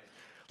made?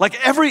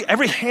 Like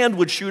every hand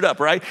would shoot up,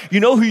 right? You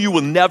know who you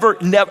will never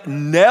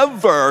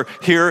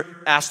hear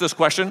ask this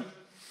question?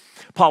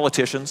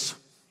 Politicians.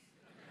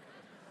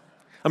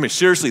 I mean,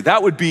 seriously,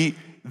 that would be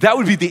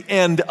the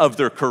end of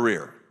their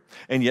career.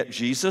 And yet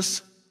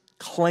Jesus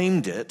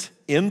claimed it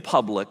in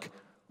public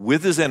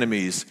with his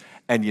enemies,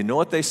 and you know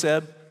what they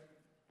said?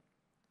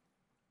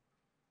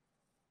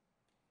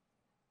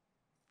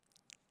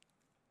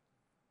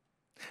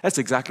 That's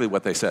exactly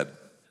what they said.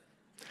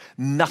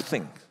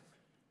 Nothing.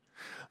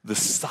 The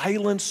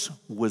silence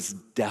was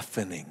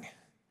deafening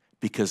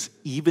because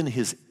even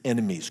his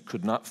enemies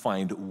could not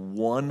find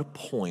one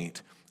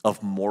point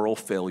of moral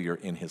failure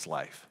in his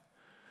life.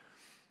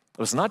 It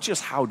was not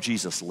just how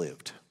Jesus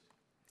lived,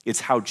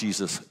 it's how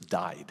Jesus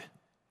died.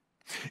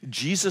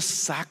 Jesus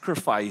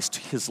sacrificed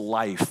his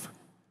life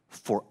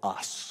for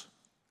us.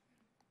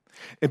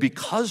 And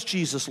because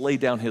Jesus laid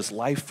down his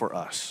life for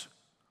us,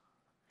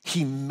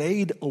 he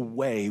made a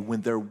way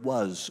when there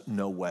was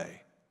no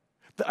way.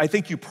 I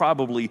think you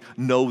probably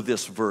know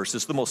this verse.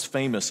 It's the most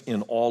famous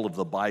in all of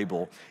the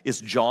Bible.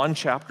 It's John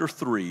chapter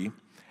 3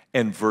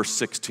 and verse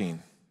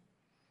 16.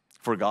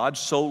 For God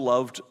so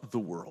loved the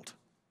world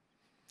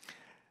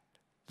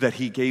that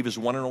he gave his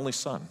one and only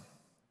Son,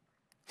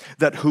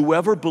 that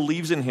whoever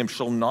believes in him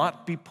shall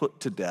not be put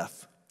to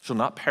death, shall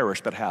not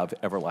perish but have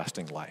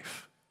everlasting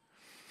life.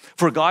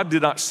 For God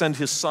did not send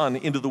his Son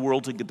into the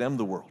world to condemn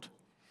the world,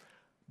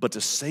 but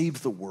to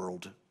save the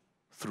world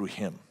through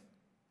him.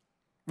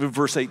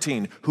 Verse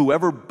 18,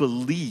 whoever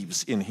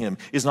believes in him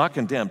is not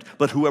condemned,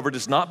 but whoever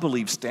does not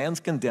believe stands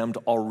condemned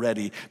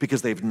already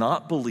because they've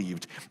not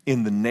believed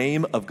in the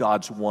name of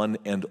God's one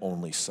and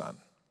only Son.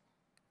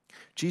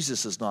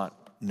 Jesus is not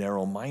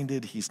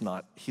narrow-minded. He's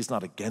not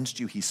against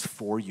you. He's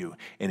for you,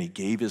 and he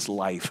gave his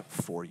life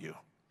for you.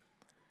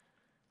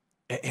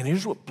 And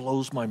here's what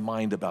blows my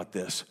mind about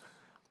this.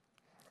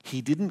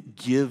 He didn't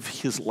give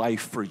his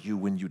life for you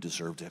when you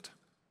deserved it.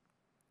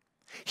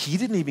 He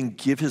didn't even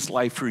give his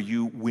life for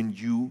you when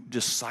you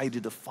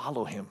decided to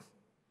follow him.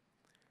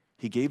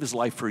 He gave his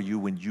life for you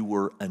when you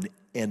were an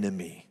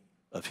enemy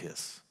of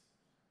his.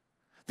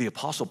 The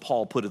Apostle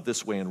Paul put it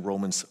this way in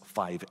Romans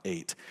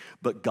 5:8.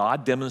 But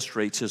God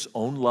demonstrates his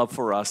own love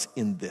for us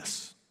in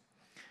this,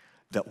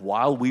 that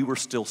while we were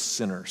still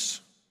sinners,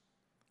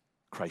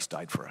 Christ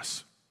died for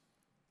us.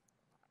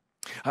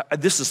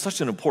 This is such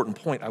an important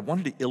point. I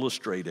wanted to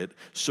illustrate it.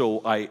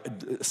 So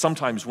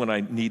sometimes when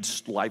I need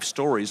life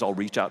stories, I'll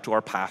reach out to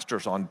our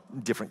pastors on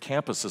different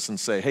campuses and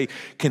say, hey,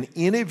 can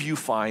any of you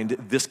find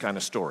this kind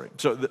of story?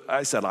 So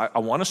I said, I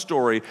want a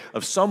story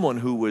of someone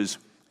who was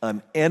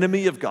an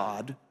enemy of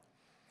God,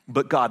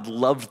 but God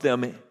loved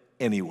them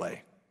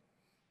anyway.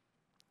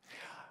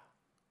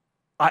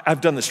 I've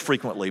done this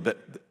frequently, but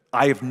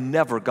I have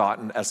never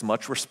gotten as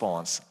much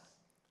response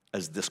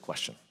as this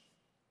question.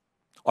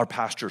 Our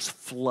pastors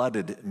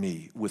flooded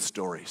me with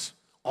stories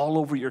all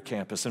over your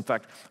campus. In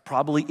fact,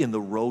 probably in the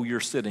row you're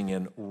sitting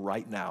in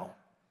right now.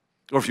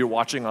 Or if you're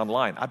watching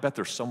online, I bet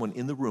there's someone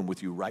in the room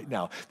with you right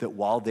now that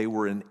while they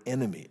were an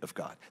enemy of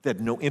God, they had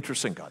no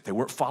interest in God, they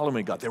weren't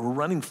following God, they were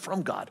running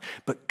from God,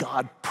 but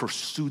God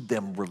pursued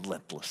them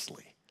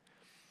relentlessly.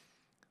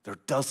 There are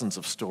dozens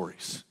of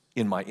stories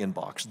in my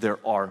inbox. There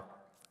are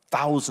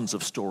thousands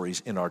of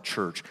stories in our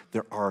church.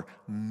 There are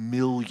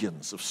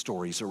millions of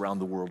stories around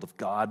the world of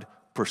God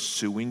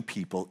pursuing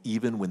people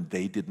even when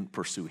they didn't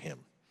pursue him.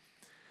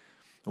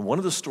 And one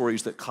of the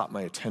stories that caught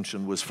my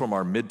attention was from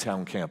our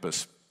Midtown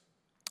campus,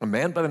 a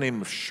man by the name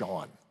of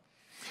Sean.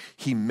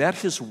 He met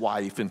his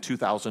wife in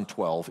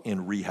 2012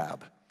 in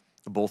rehab.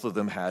 Both of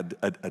them had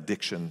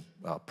addiction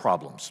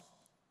problems.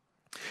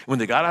 When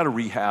they got out of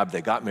rehab,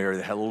 they got married,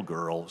 they had a little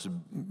girl. It was a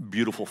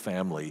beautiful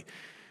family.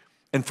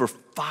 And for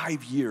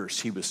 5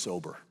 years, he was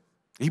sober.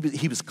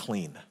 He was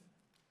clean.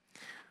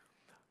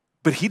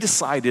 But he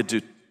decided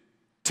to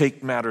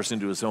take matters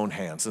into his own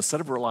hands. Instead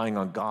of relying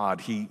on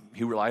God, he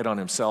relied on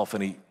himself,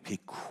 and he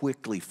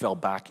quickly fell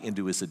back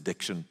into his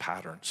addiction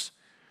patterns.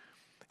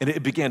 And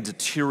it began to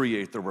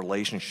deteriorate the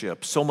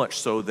relationship, so much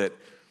so that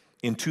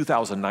in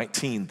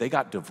 2019, they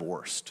got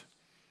divorced.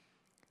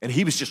 And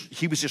he was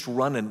just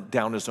running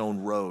down his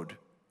own road.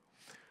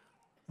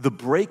 The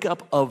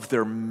breakup of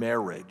their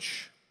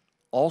marriage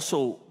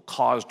also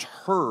caused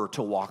her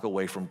to walk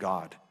away from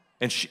God.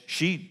 And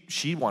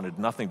she wanted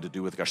nothing to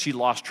do with God. She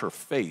lost her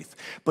faith.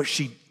 But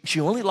she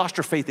only lost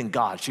her faith in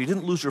God. She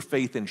didn't lose her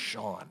faith in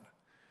Sean.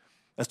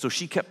 And so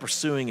she kept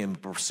pursuing him,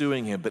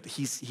 but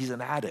he's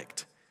an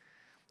addict.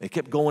 They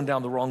kept going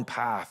down the wrong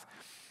path.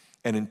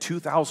 And in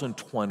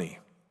 2020,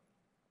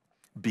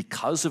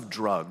 because of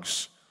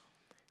drugs,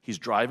 he's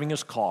driving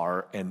his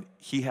car, and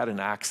he had an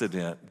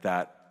accident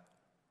that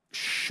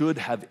should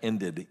have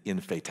ended in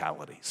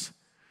fatalities.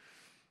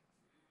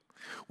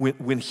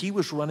 When he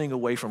was running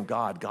away from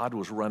God, God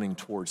was running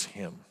towards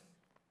him.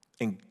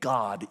 And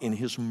God, in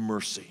his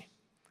mercy,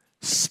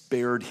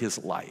 spared his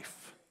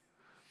life.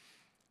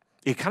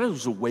 It kind of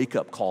was a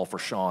wake-up call for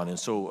Sean. And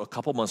so a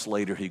couple months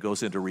later, he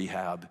goes into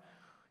rehab.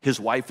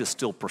 His wife is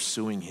still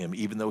pursuing him,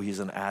 even though he's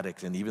an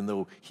addict, and even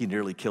though he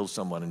nearly killed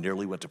someone and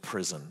nearly went to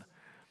prison.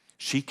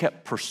 She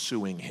kept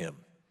pursuing him.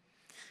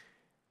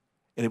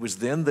 And it was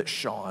then that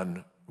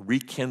Sean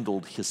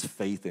rekindled his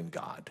faith in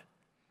God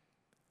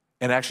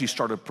and actually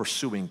started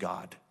pursuing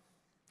God.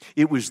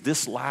 It was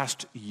this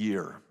last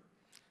year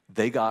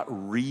they got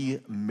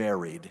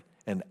remarried,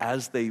 and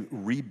as they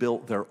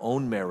rebuilt their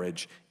own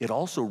marriage, it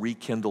also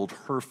rekindled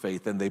her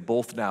faith, and they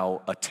both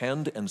now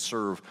attend and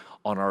serve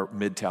on our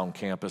Midtown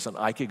campus. And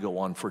I could go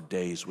on for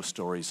days with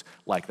stories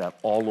like that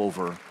all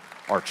over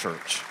our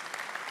church.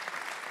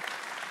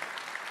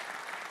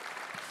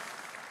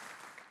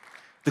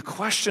 The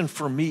question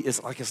for me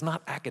is it's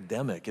not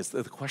academic.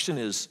 The question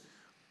is,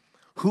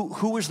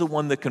 who is the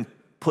one that can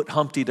put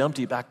Humpty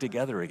Dumpty back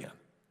together again?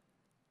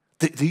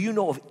 Do you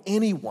know of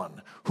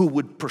anyone who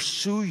would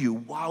pursue you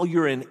while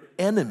you're an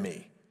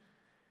enemy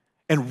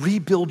and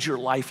rebuild your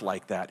life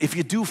like that? If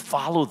you do,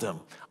 follow them.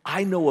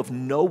 I know of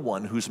no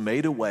one who's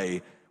made a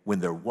way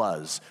when there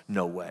was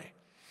no way.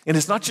 And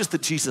it's not just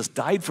that Jesus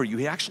died for you,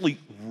 he actually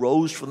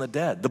rose from the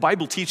dead. The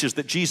Bible teaches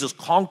that Jesus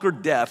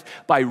conquered death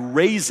by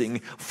raising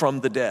from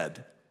the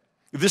dead.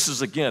 This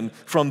is again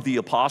from the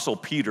Apostle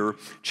Peter,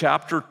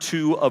 chapter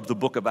 2 of the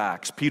book of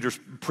Acts. Peter's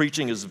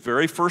preaching his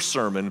very first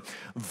sermon.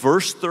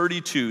 Verse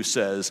 32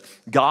 says,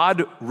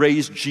 God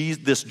raised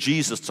this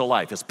Jesus to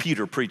life, as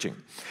Peter preaching.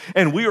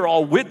 And we are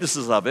all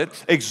witnesses of it,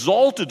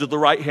 exalted to the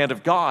right hand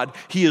of God.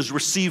 He has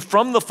received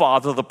from the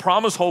Father the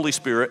promised Holy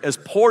Spirit, has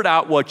poured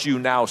out what you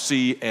now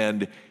see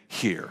and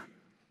hear.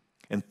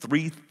 And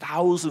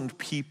 3,000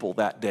 people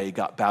that day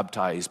got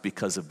baptized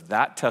because of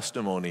that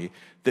testimony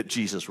that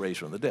Jesus raised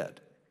from the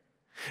dead.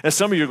 And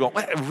some of you are going,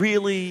 what,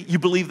 really? You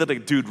believe that a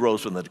dude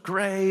rose from the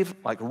grave?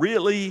 Like,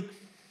 really?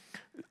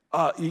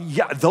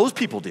 Yeah, those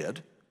people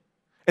did.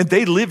 And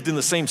they lived in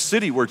the same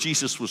city where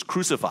Jesus was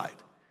crucified.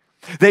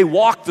 They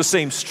walked the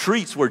same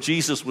streets where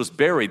Jesus was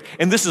buried.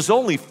 And this is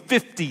only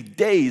 50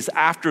 days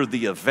after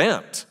the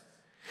event.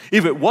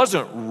 If it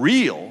wasn't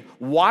real,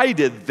 why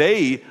did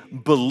they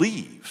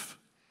believe?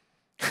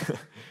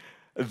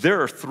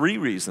 There are 3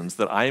 reasons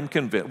that I am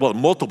convinced, well,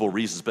 multiple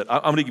reasons, but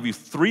I'm going to give you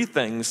 3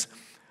 things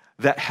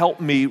that helped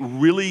me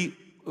really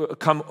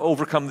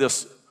overcome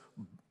this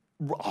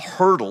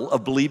hurdle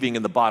of believing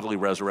in the bodily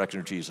resurrection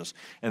of Jesus.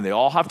 And they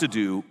all have to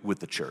do with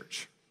the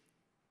church.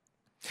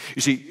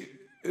 You see,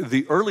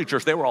 the early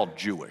church, they were all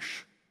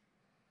Jewish.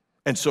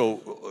 And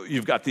so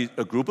you've got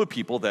a group of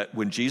people that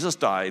when Jesus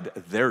died,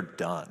 they're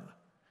done.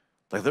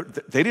 Like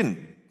they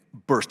didn't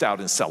burst out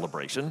in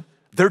celebration.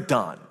 They're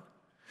done.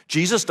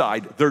 Jesus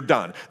died, they're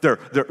done.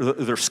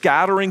 They're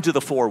scattering to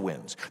the 4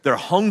 winds. They're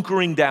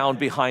hunkering down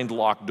behind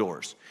locked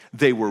doors.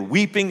 They were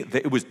weeping.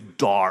 It was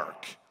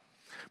dark.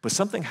 But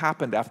something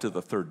happened after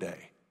the 3rd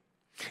day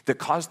that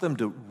caused them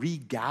to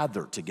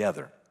regather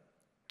together.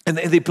 And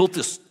they built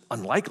this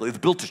unlikely, they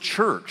built a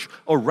church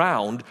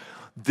around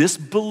this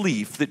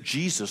belief that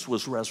Jesus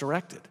was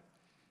resurrected.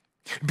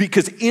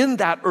 Because in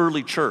that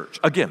early church,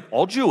 again,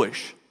 all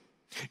Jewish,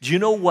 do you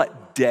know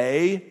what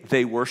day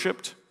they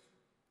worshiped?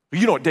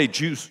 You know what day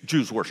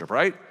Jews worship,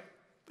 right?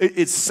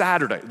 It's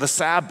Saturday, the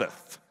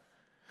Sabbath.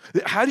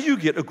 How do you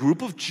get a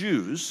group of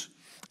Jews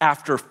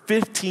after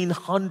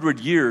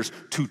 1,500 years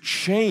to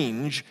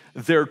change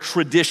their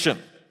tradition?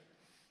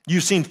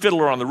 You've seen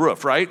Fiddler on the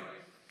Roof, right?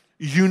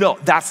 You know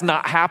that's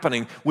not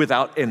happening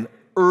without an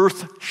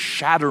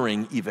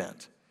earth-shattering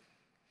event.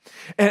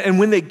 And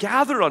when they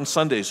gathered on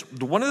Sundays,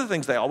 one of the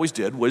things they always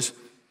did was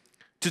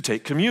to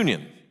take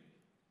communion.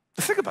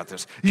 Think about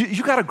this.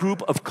 You got a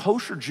group of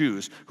kosher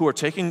Jews who are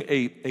taking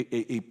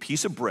a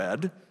piece of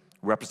bread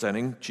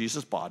representing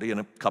Jesus' body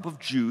and a cup of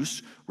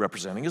juice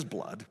representing his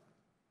blood,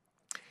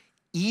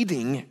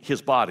 eating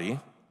his body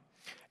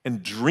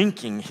and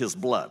drinking his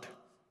blood.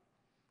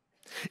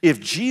 If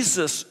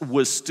Jesus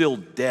was still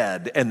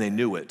dead and they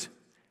knew it,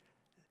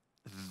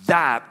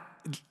 that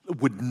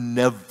would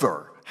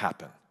never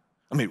happen.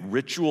 I mean,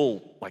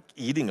 ritual like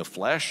eating of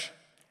flesh,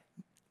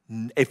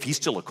 if he's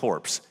still a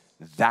corpse,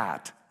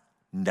 that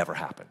never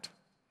happened.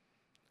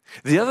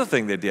 The other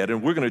thing they did,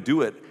 and we're going to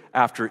do it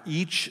after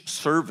each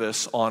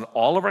service on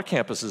all of our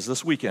campuses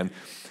this weekend,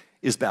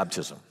 is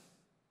baptism,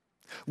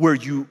 where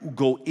you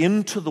go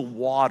into the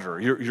water.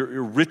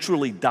 You're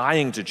ritually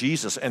dying to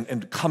Jesus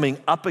and coming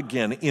up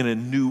again in a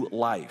new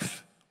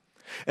life.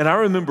 And I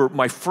remember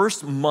my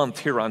first month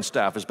here on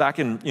staff was back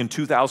in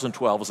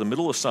 2012. It was the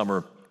middle of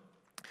summer.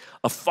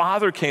 A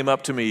father came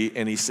up to me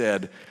and he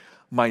said,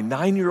 my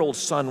 9-year-old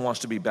son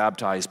wants to be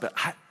baptized, but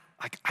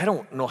I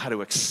don't know how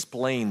to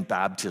explain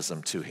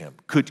baptism to him.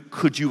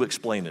 Could you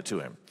explain it to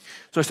him?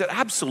 So I said,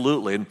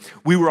 absolutely. And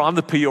we were on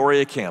the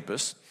Peoria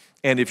campus.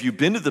 And if you've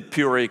been to the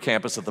Peoria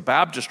campus of the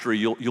baptistry,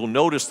 you'll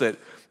notice that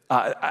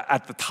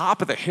at the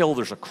top of the hill,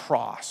 there's a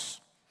cross.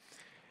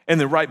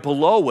 And then right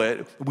below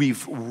it,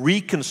 we've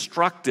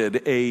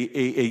reconstructed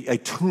a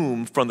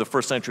tomb from the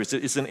first century.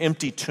 It's an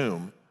empty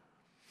tomb.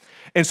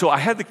 And so I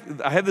had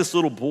this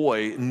little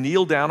boy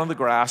kneel down on the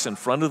grass in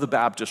front of the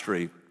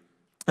baptistry.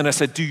 And I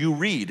said, do you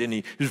read? And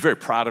he was very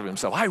proud of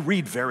himself. I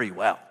read very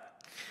well.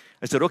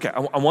 I said, okay,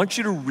 I want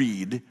you to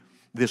read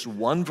this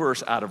one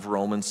verse out of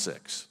Romans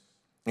 6.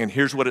 And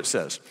here's what it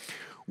says.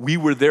 We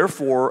were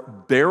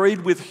therefore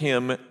buried with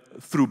him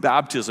through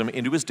baptism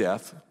into his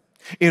death,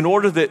 in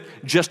order that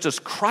just as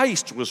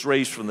Christ was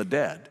raised from the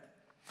dead,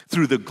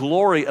 through the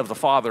glory of the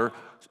Father,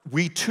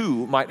 we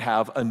too might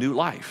have a new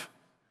life.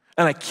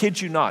 And I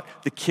kid you not,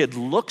 the kid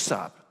looks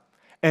up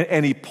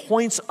and he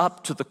points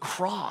up to the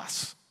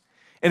cross.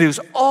 And he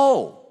goes,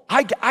 oh,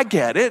 I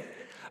get it.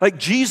 Like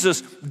Jesus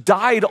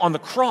died on the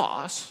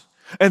cross,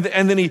 and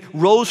then he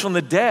rose from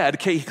the dead.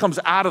 Okay, he comes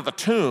out of the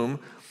tomb.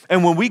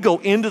 And when we go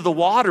into the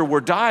water, we're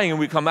dying, and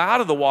we come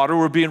out of the water,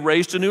 we're being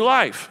raised to new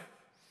life.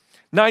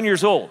 9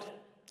 years old.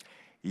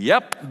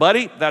 Yep,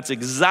 buddy, that's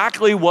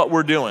exactly what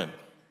we're doing.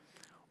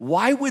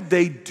 Why would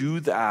they do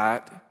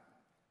that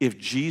if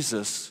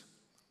Jesus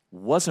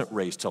wasn't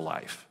raised to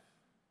life?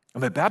 I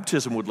mean,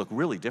 baptism would look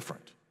really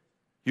different.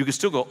 You could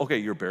still go, okay,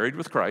 you're buried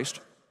with Christ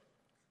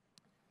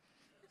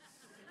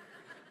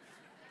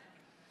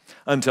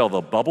until the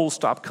bubbles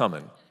stop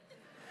coming.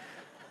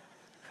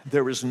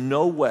 There is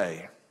no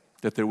way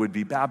that there would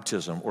be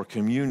baptism or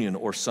communion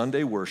or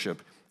Sunday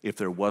worship if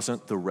there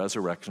wasn't the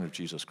resurrection of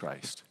Jesus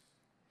Christ.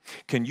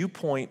 Can you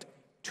point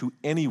to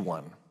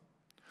anyone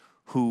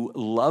who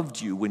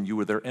loved you when you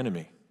were their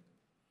enemy?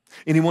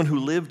 Anyone who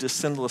lived a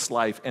sinless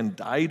life and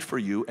died for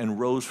you and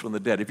rose from the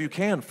dead? If you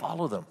can,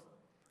 follow them.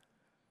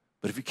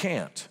 But if you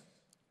can't,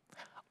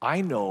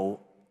 I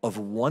know of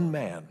one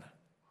man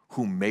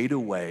who made a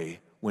way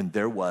when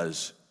there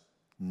was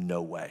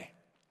no way.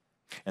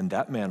 And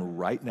that man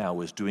right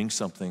now is doing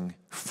something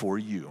for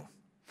you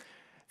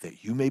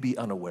that you may be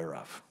unaware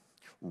of.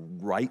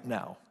 Right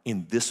now,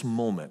 in this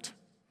moment,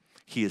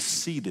 he is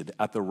seated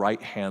at the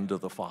right hand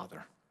of the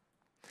Father.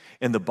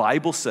 And the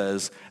Bible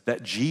says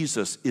that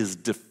Jesus is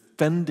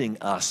defending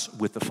us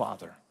with the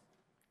Father.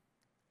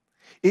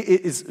 It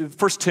is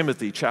 1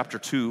 Timothy chapter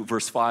 2,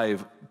 verse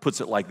 5 puts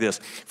it like this: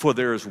 for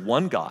there is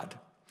one God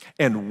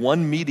and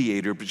one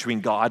mediator between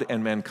God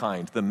and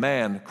mankind, the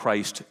man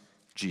Christ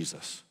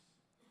Jesus.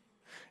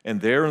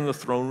 And there in the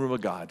throne room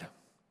of God,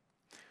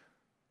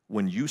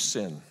 when you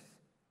sin,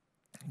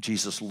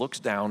 Jesus looks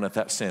down at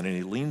that sin and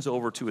he leans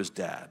over to his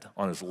dad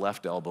on his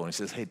left elbow and he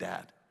says, hey,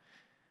 Dad,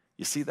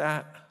 you see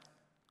that?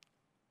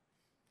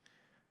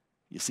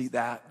 You see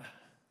that?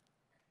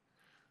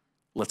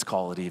 Let's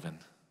call it even.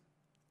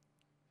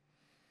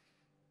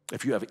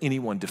 If you have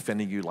anyone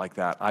defending you like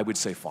that, I would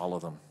say follow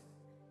them.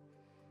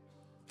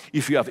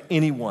 If you have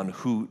anyone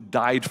who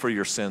died for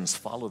your sins,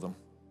 follow them.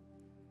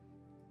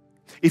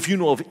 If you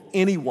know of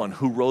anyone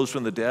who rose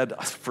from the dead,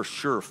 for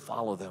sure,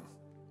 follow them.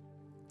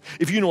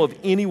 If you know of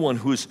anyone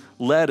who's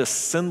led a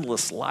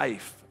sinless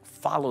life,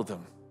 follow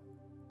them.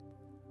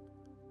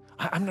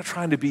 I'm not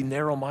trying to be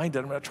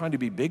narrow-minded. I'm not trying to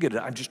be bigoted.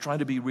 I'm just trying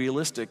to be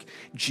realistic.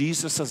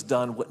 Jesus has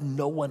done what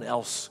no one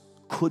else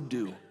could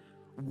do,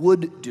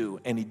 would do,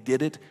 and he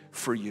did it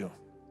for you.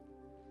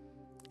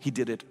 He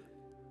did it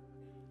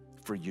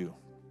for you.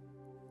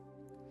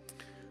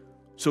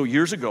 So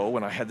years ago,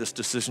 when I had this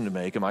decision to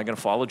make, am I going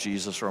to follow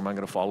Jesus or am I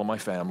going to follow my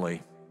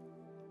family?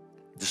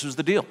 This was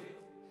the deal.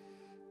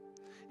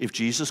 If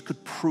Jesus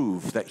could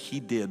prove that he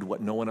did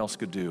what no one else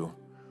could do,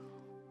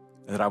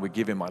 that I would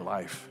give him my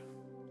life.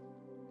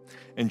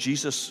 And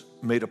Jesus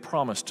made a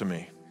promise to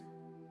me.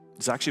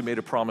 He's actually made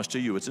a promise to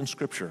you. It's in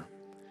Scripture.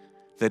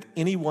 That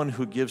anyone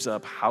who gives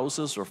up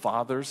houses or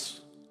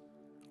fathers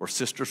or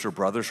sisters or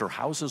brothers or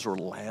houses or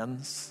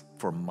lands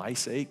for my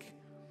sake,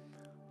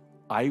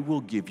 I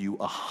will give you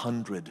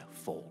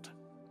 100-fold.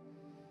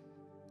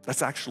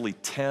 That's actually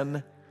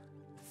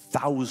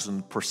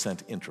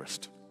 10,000%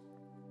 interest.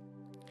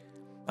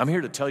 I'm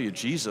here to tell you,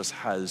 Jesus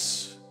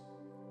has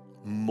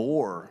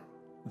more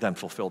than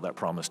fulfilled that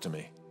promise to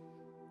me.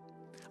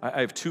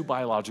 I have 2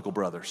 biological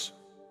brothers.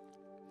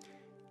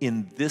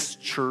 In this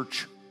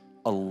church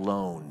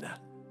alone,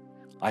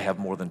 I have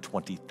more than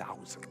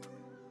 20,000.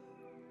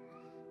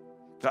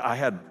 I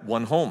had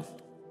one home.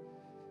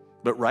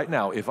 But right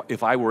now,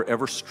 if I were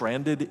ever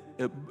stranded,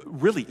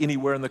 really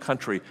anywhere in the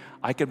country,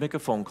 I could make a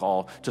phone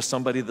call to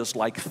somebody that's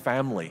like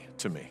family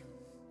to me.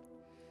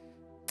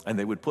 And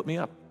they would put me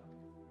up.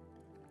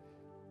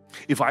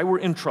 If I were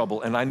in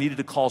trouble and I needed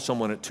to call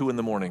someone at 2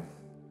 a.m,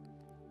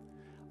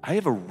 I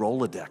have a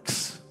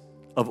Rolodex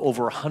of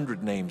over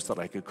 100 names that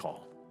I could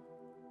call.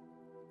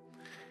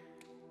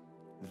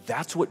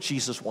 That's what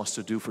Jesus wants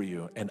to do for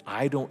you, and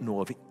I don't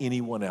know of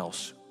anyone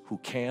else who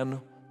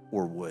can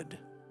or would.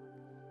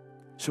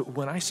 So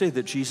when I say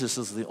that Jesus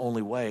is the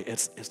only way,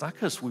 it's not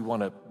because we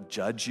want to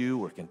judge you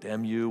or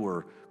condemn you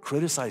or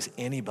criticize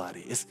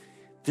anybody.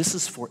 This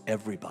is for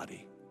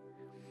everybody.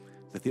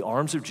 That the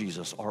arms of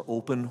Jesus are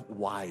open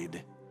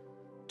wide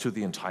to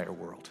the entire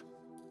world.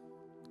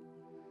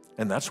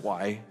 And that's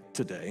why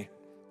today,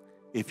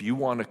 if you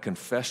want to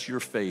confess your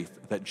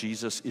faith that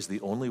Jesus is the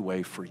only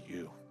way for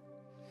you,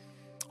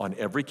 on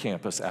every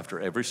campus after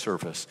every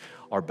service,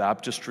 our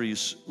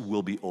baptistries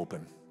will be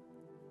open.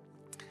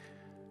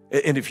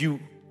 And if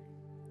you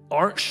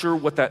aren't sure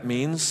what that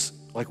means,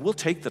 we'll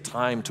take the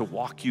time to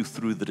walk you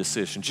through the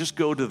decision. Just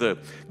go to the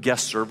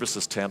guest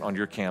services tent on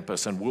your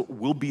campus and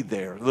we'll be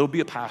there. There'll be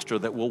a pastor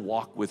that will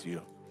walk with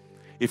you.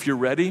 If you're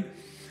ready,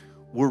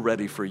 we're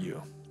ready for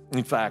you.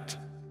 In fact,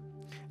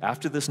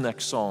 after this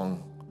next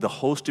song, the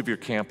host of your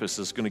campus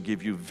is going to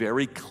give you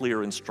very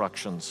clear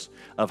instructions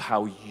of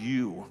how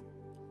you,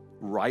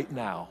 right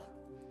now,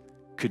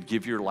 could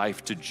give your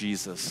life to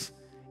Jesus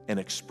and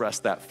express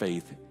that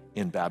faith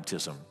in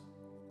baptism.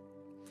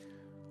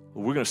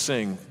 We're going to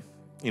sing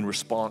in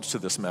response to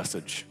this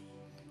message.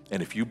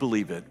 And if you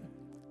believe it,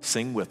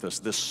 sing with us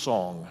this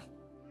song.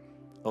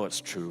 Oh,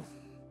 it's true.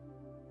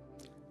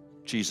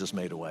 Jesus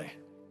made a way.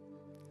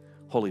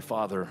 Holy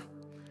Father,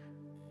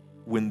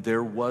 when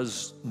there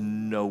was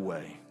no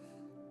way,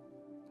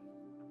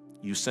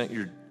 you sent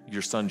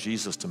your son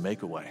Jesus to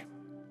make a way.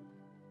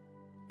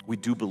 We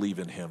do believe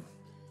in him.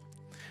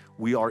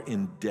 We are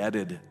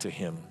indebted to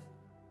him.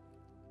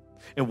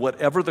 And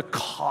whatever the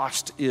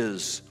cost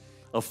is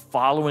of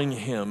following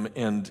him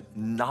and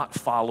not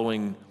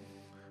following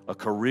a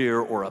career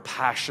or a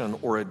passion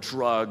or a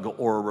drug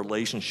or a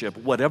relationship,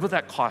 whatever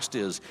that cost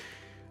is,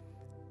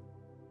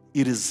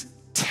 it is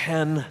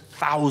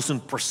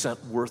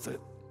 10,000% worth it.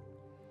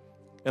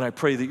 And I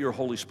pray that your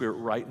Holy Spirit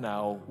right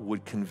now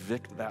would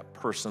convict that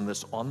person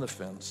that's on the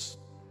fence,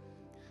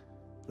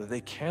 that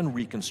they can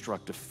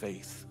reconstruct a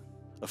faith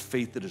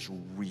that is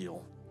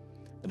real,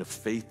 and a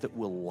faith that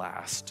will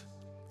last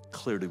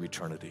clear to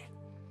eternity.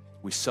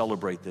 We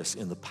celebrate this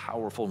in the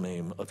powerful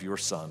name of your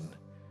Son,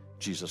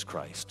 Jesus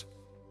Christ.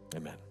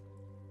 Amen.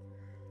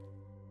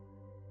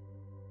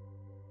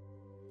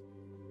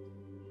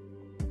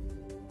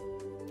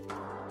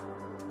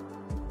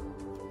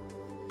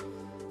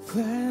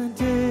 That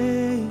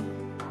day,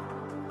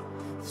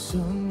 the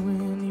sun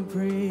when he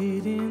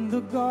prayed in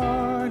the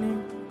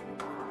garden,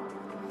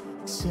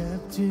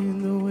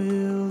 accepting the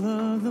will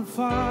of the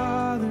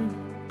Father,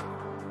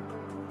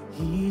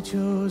 he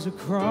chose a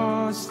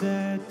cross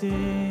that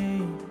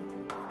day.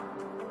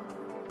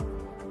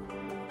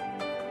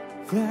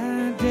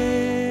 That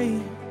day,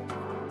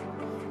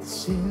 the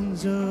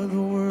sins of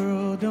the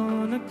world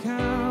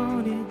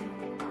unaccounted,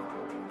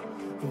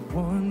 the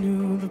one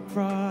who the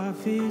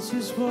prophets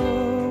had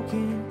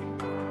spoken,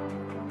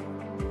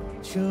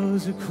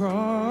 chose a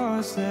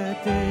cross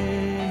that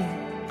day.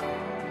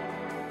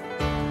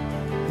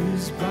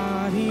 His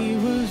body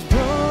was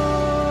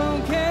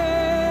broken,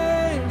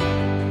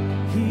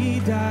 he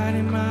died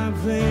in my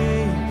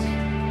place.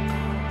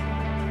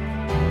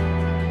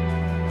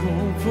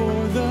 Go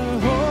for the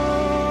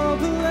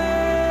hopeless,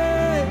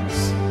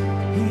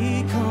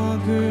 he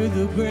conquered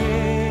the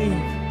grave.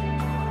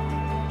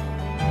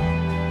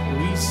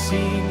 We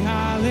sing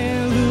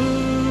hallelujah,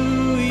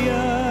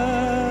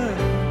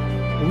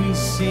 we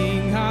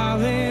sing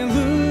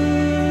hallelujah,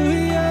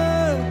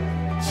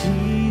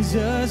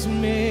 Jesus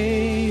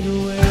made a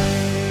way.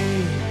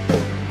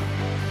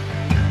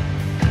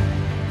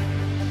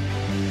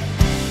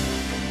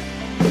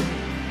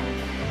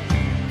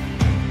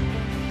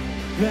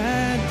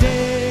 That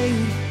day,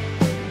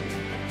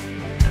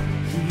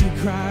 he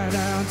cried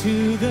out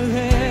to the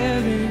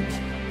heavens,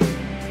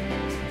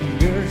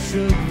 the earth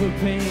shook with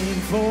pain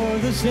for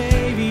the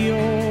Savior,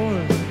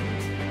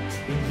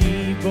 and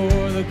he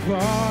bore the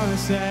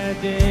cross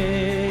that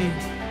day.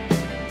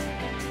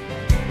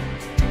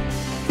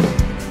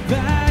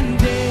 That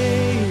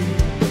day,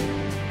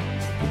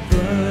 the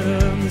blood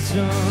of the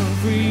Son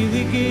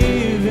freely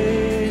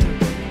given,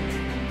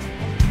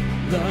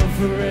 love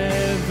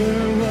forever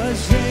was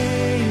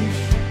changed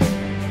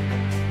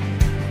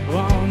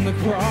on the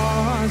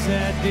cross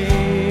that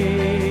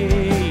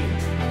day.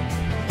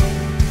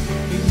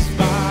 His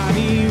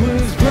body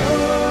was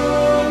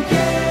broken,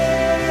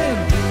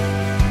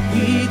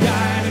 he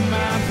died in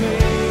my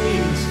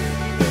place.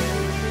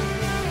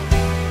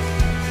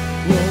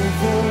 Oh,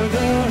 for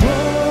the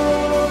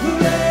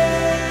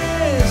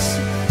hopeless,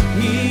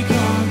 he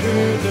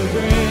conquered the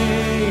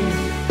grave.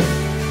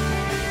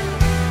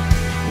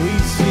 We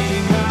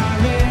sing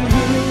hallelujah,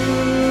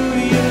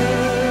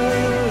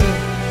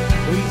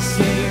 we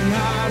sing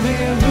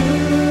hallelujah,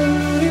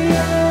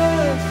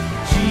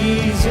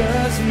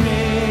 Jesus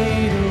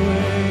made a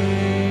way.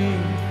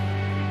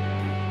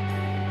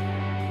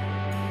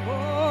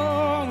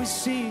 Oh, we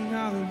sing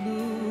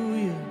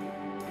hallelujah,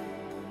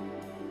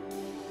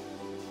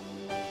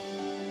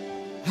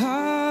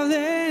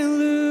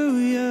 hallelujah.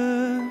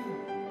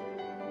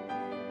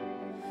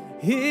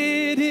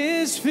 It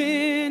is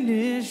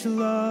finished,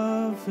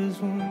 love is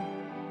won.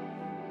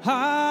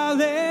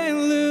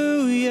 Hallelujah.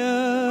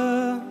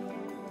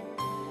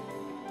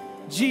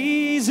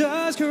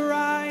 Jesus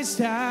Christ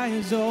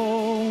has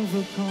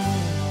overcome.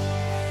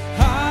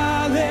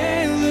 Hallelujah.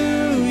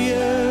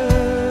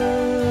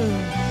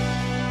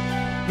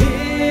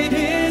 It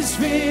is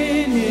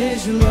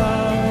finished,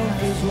 love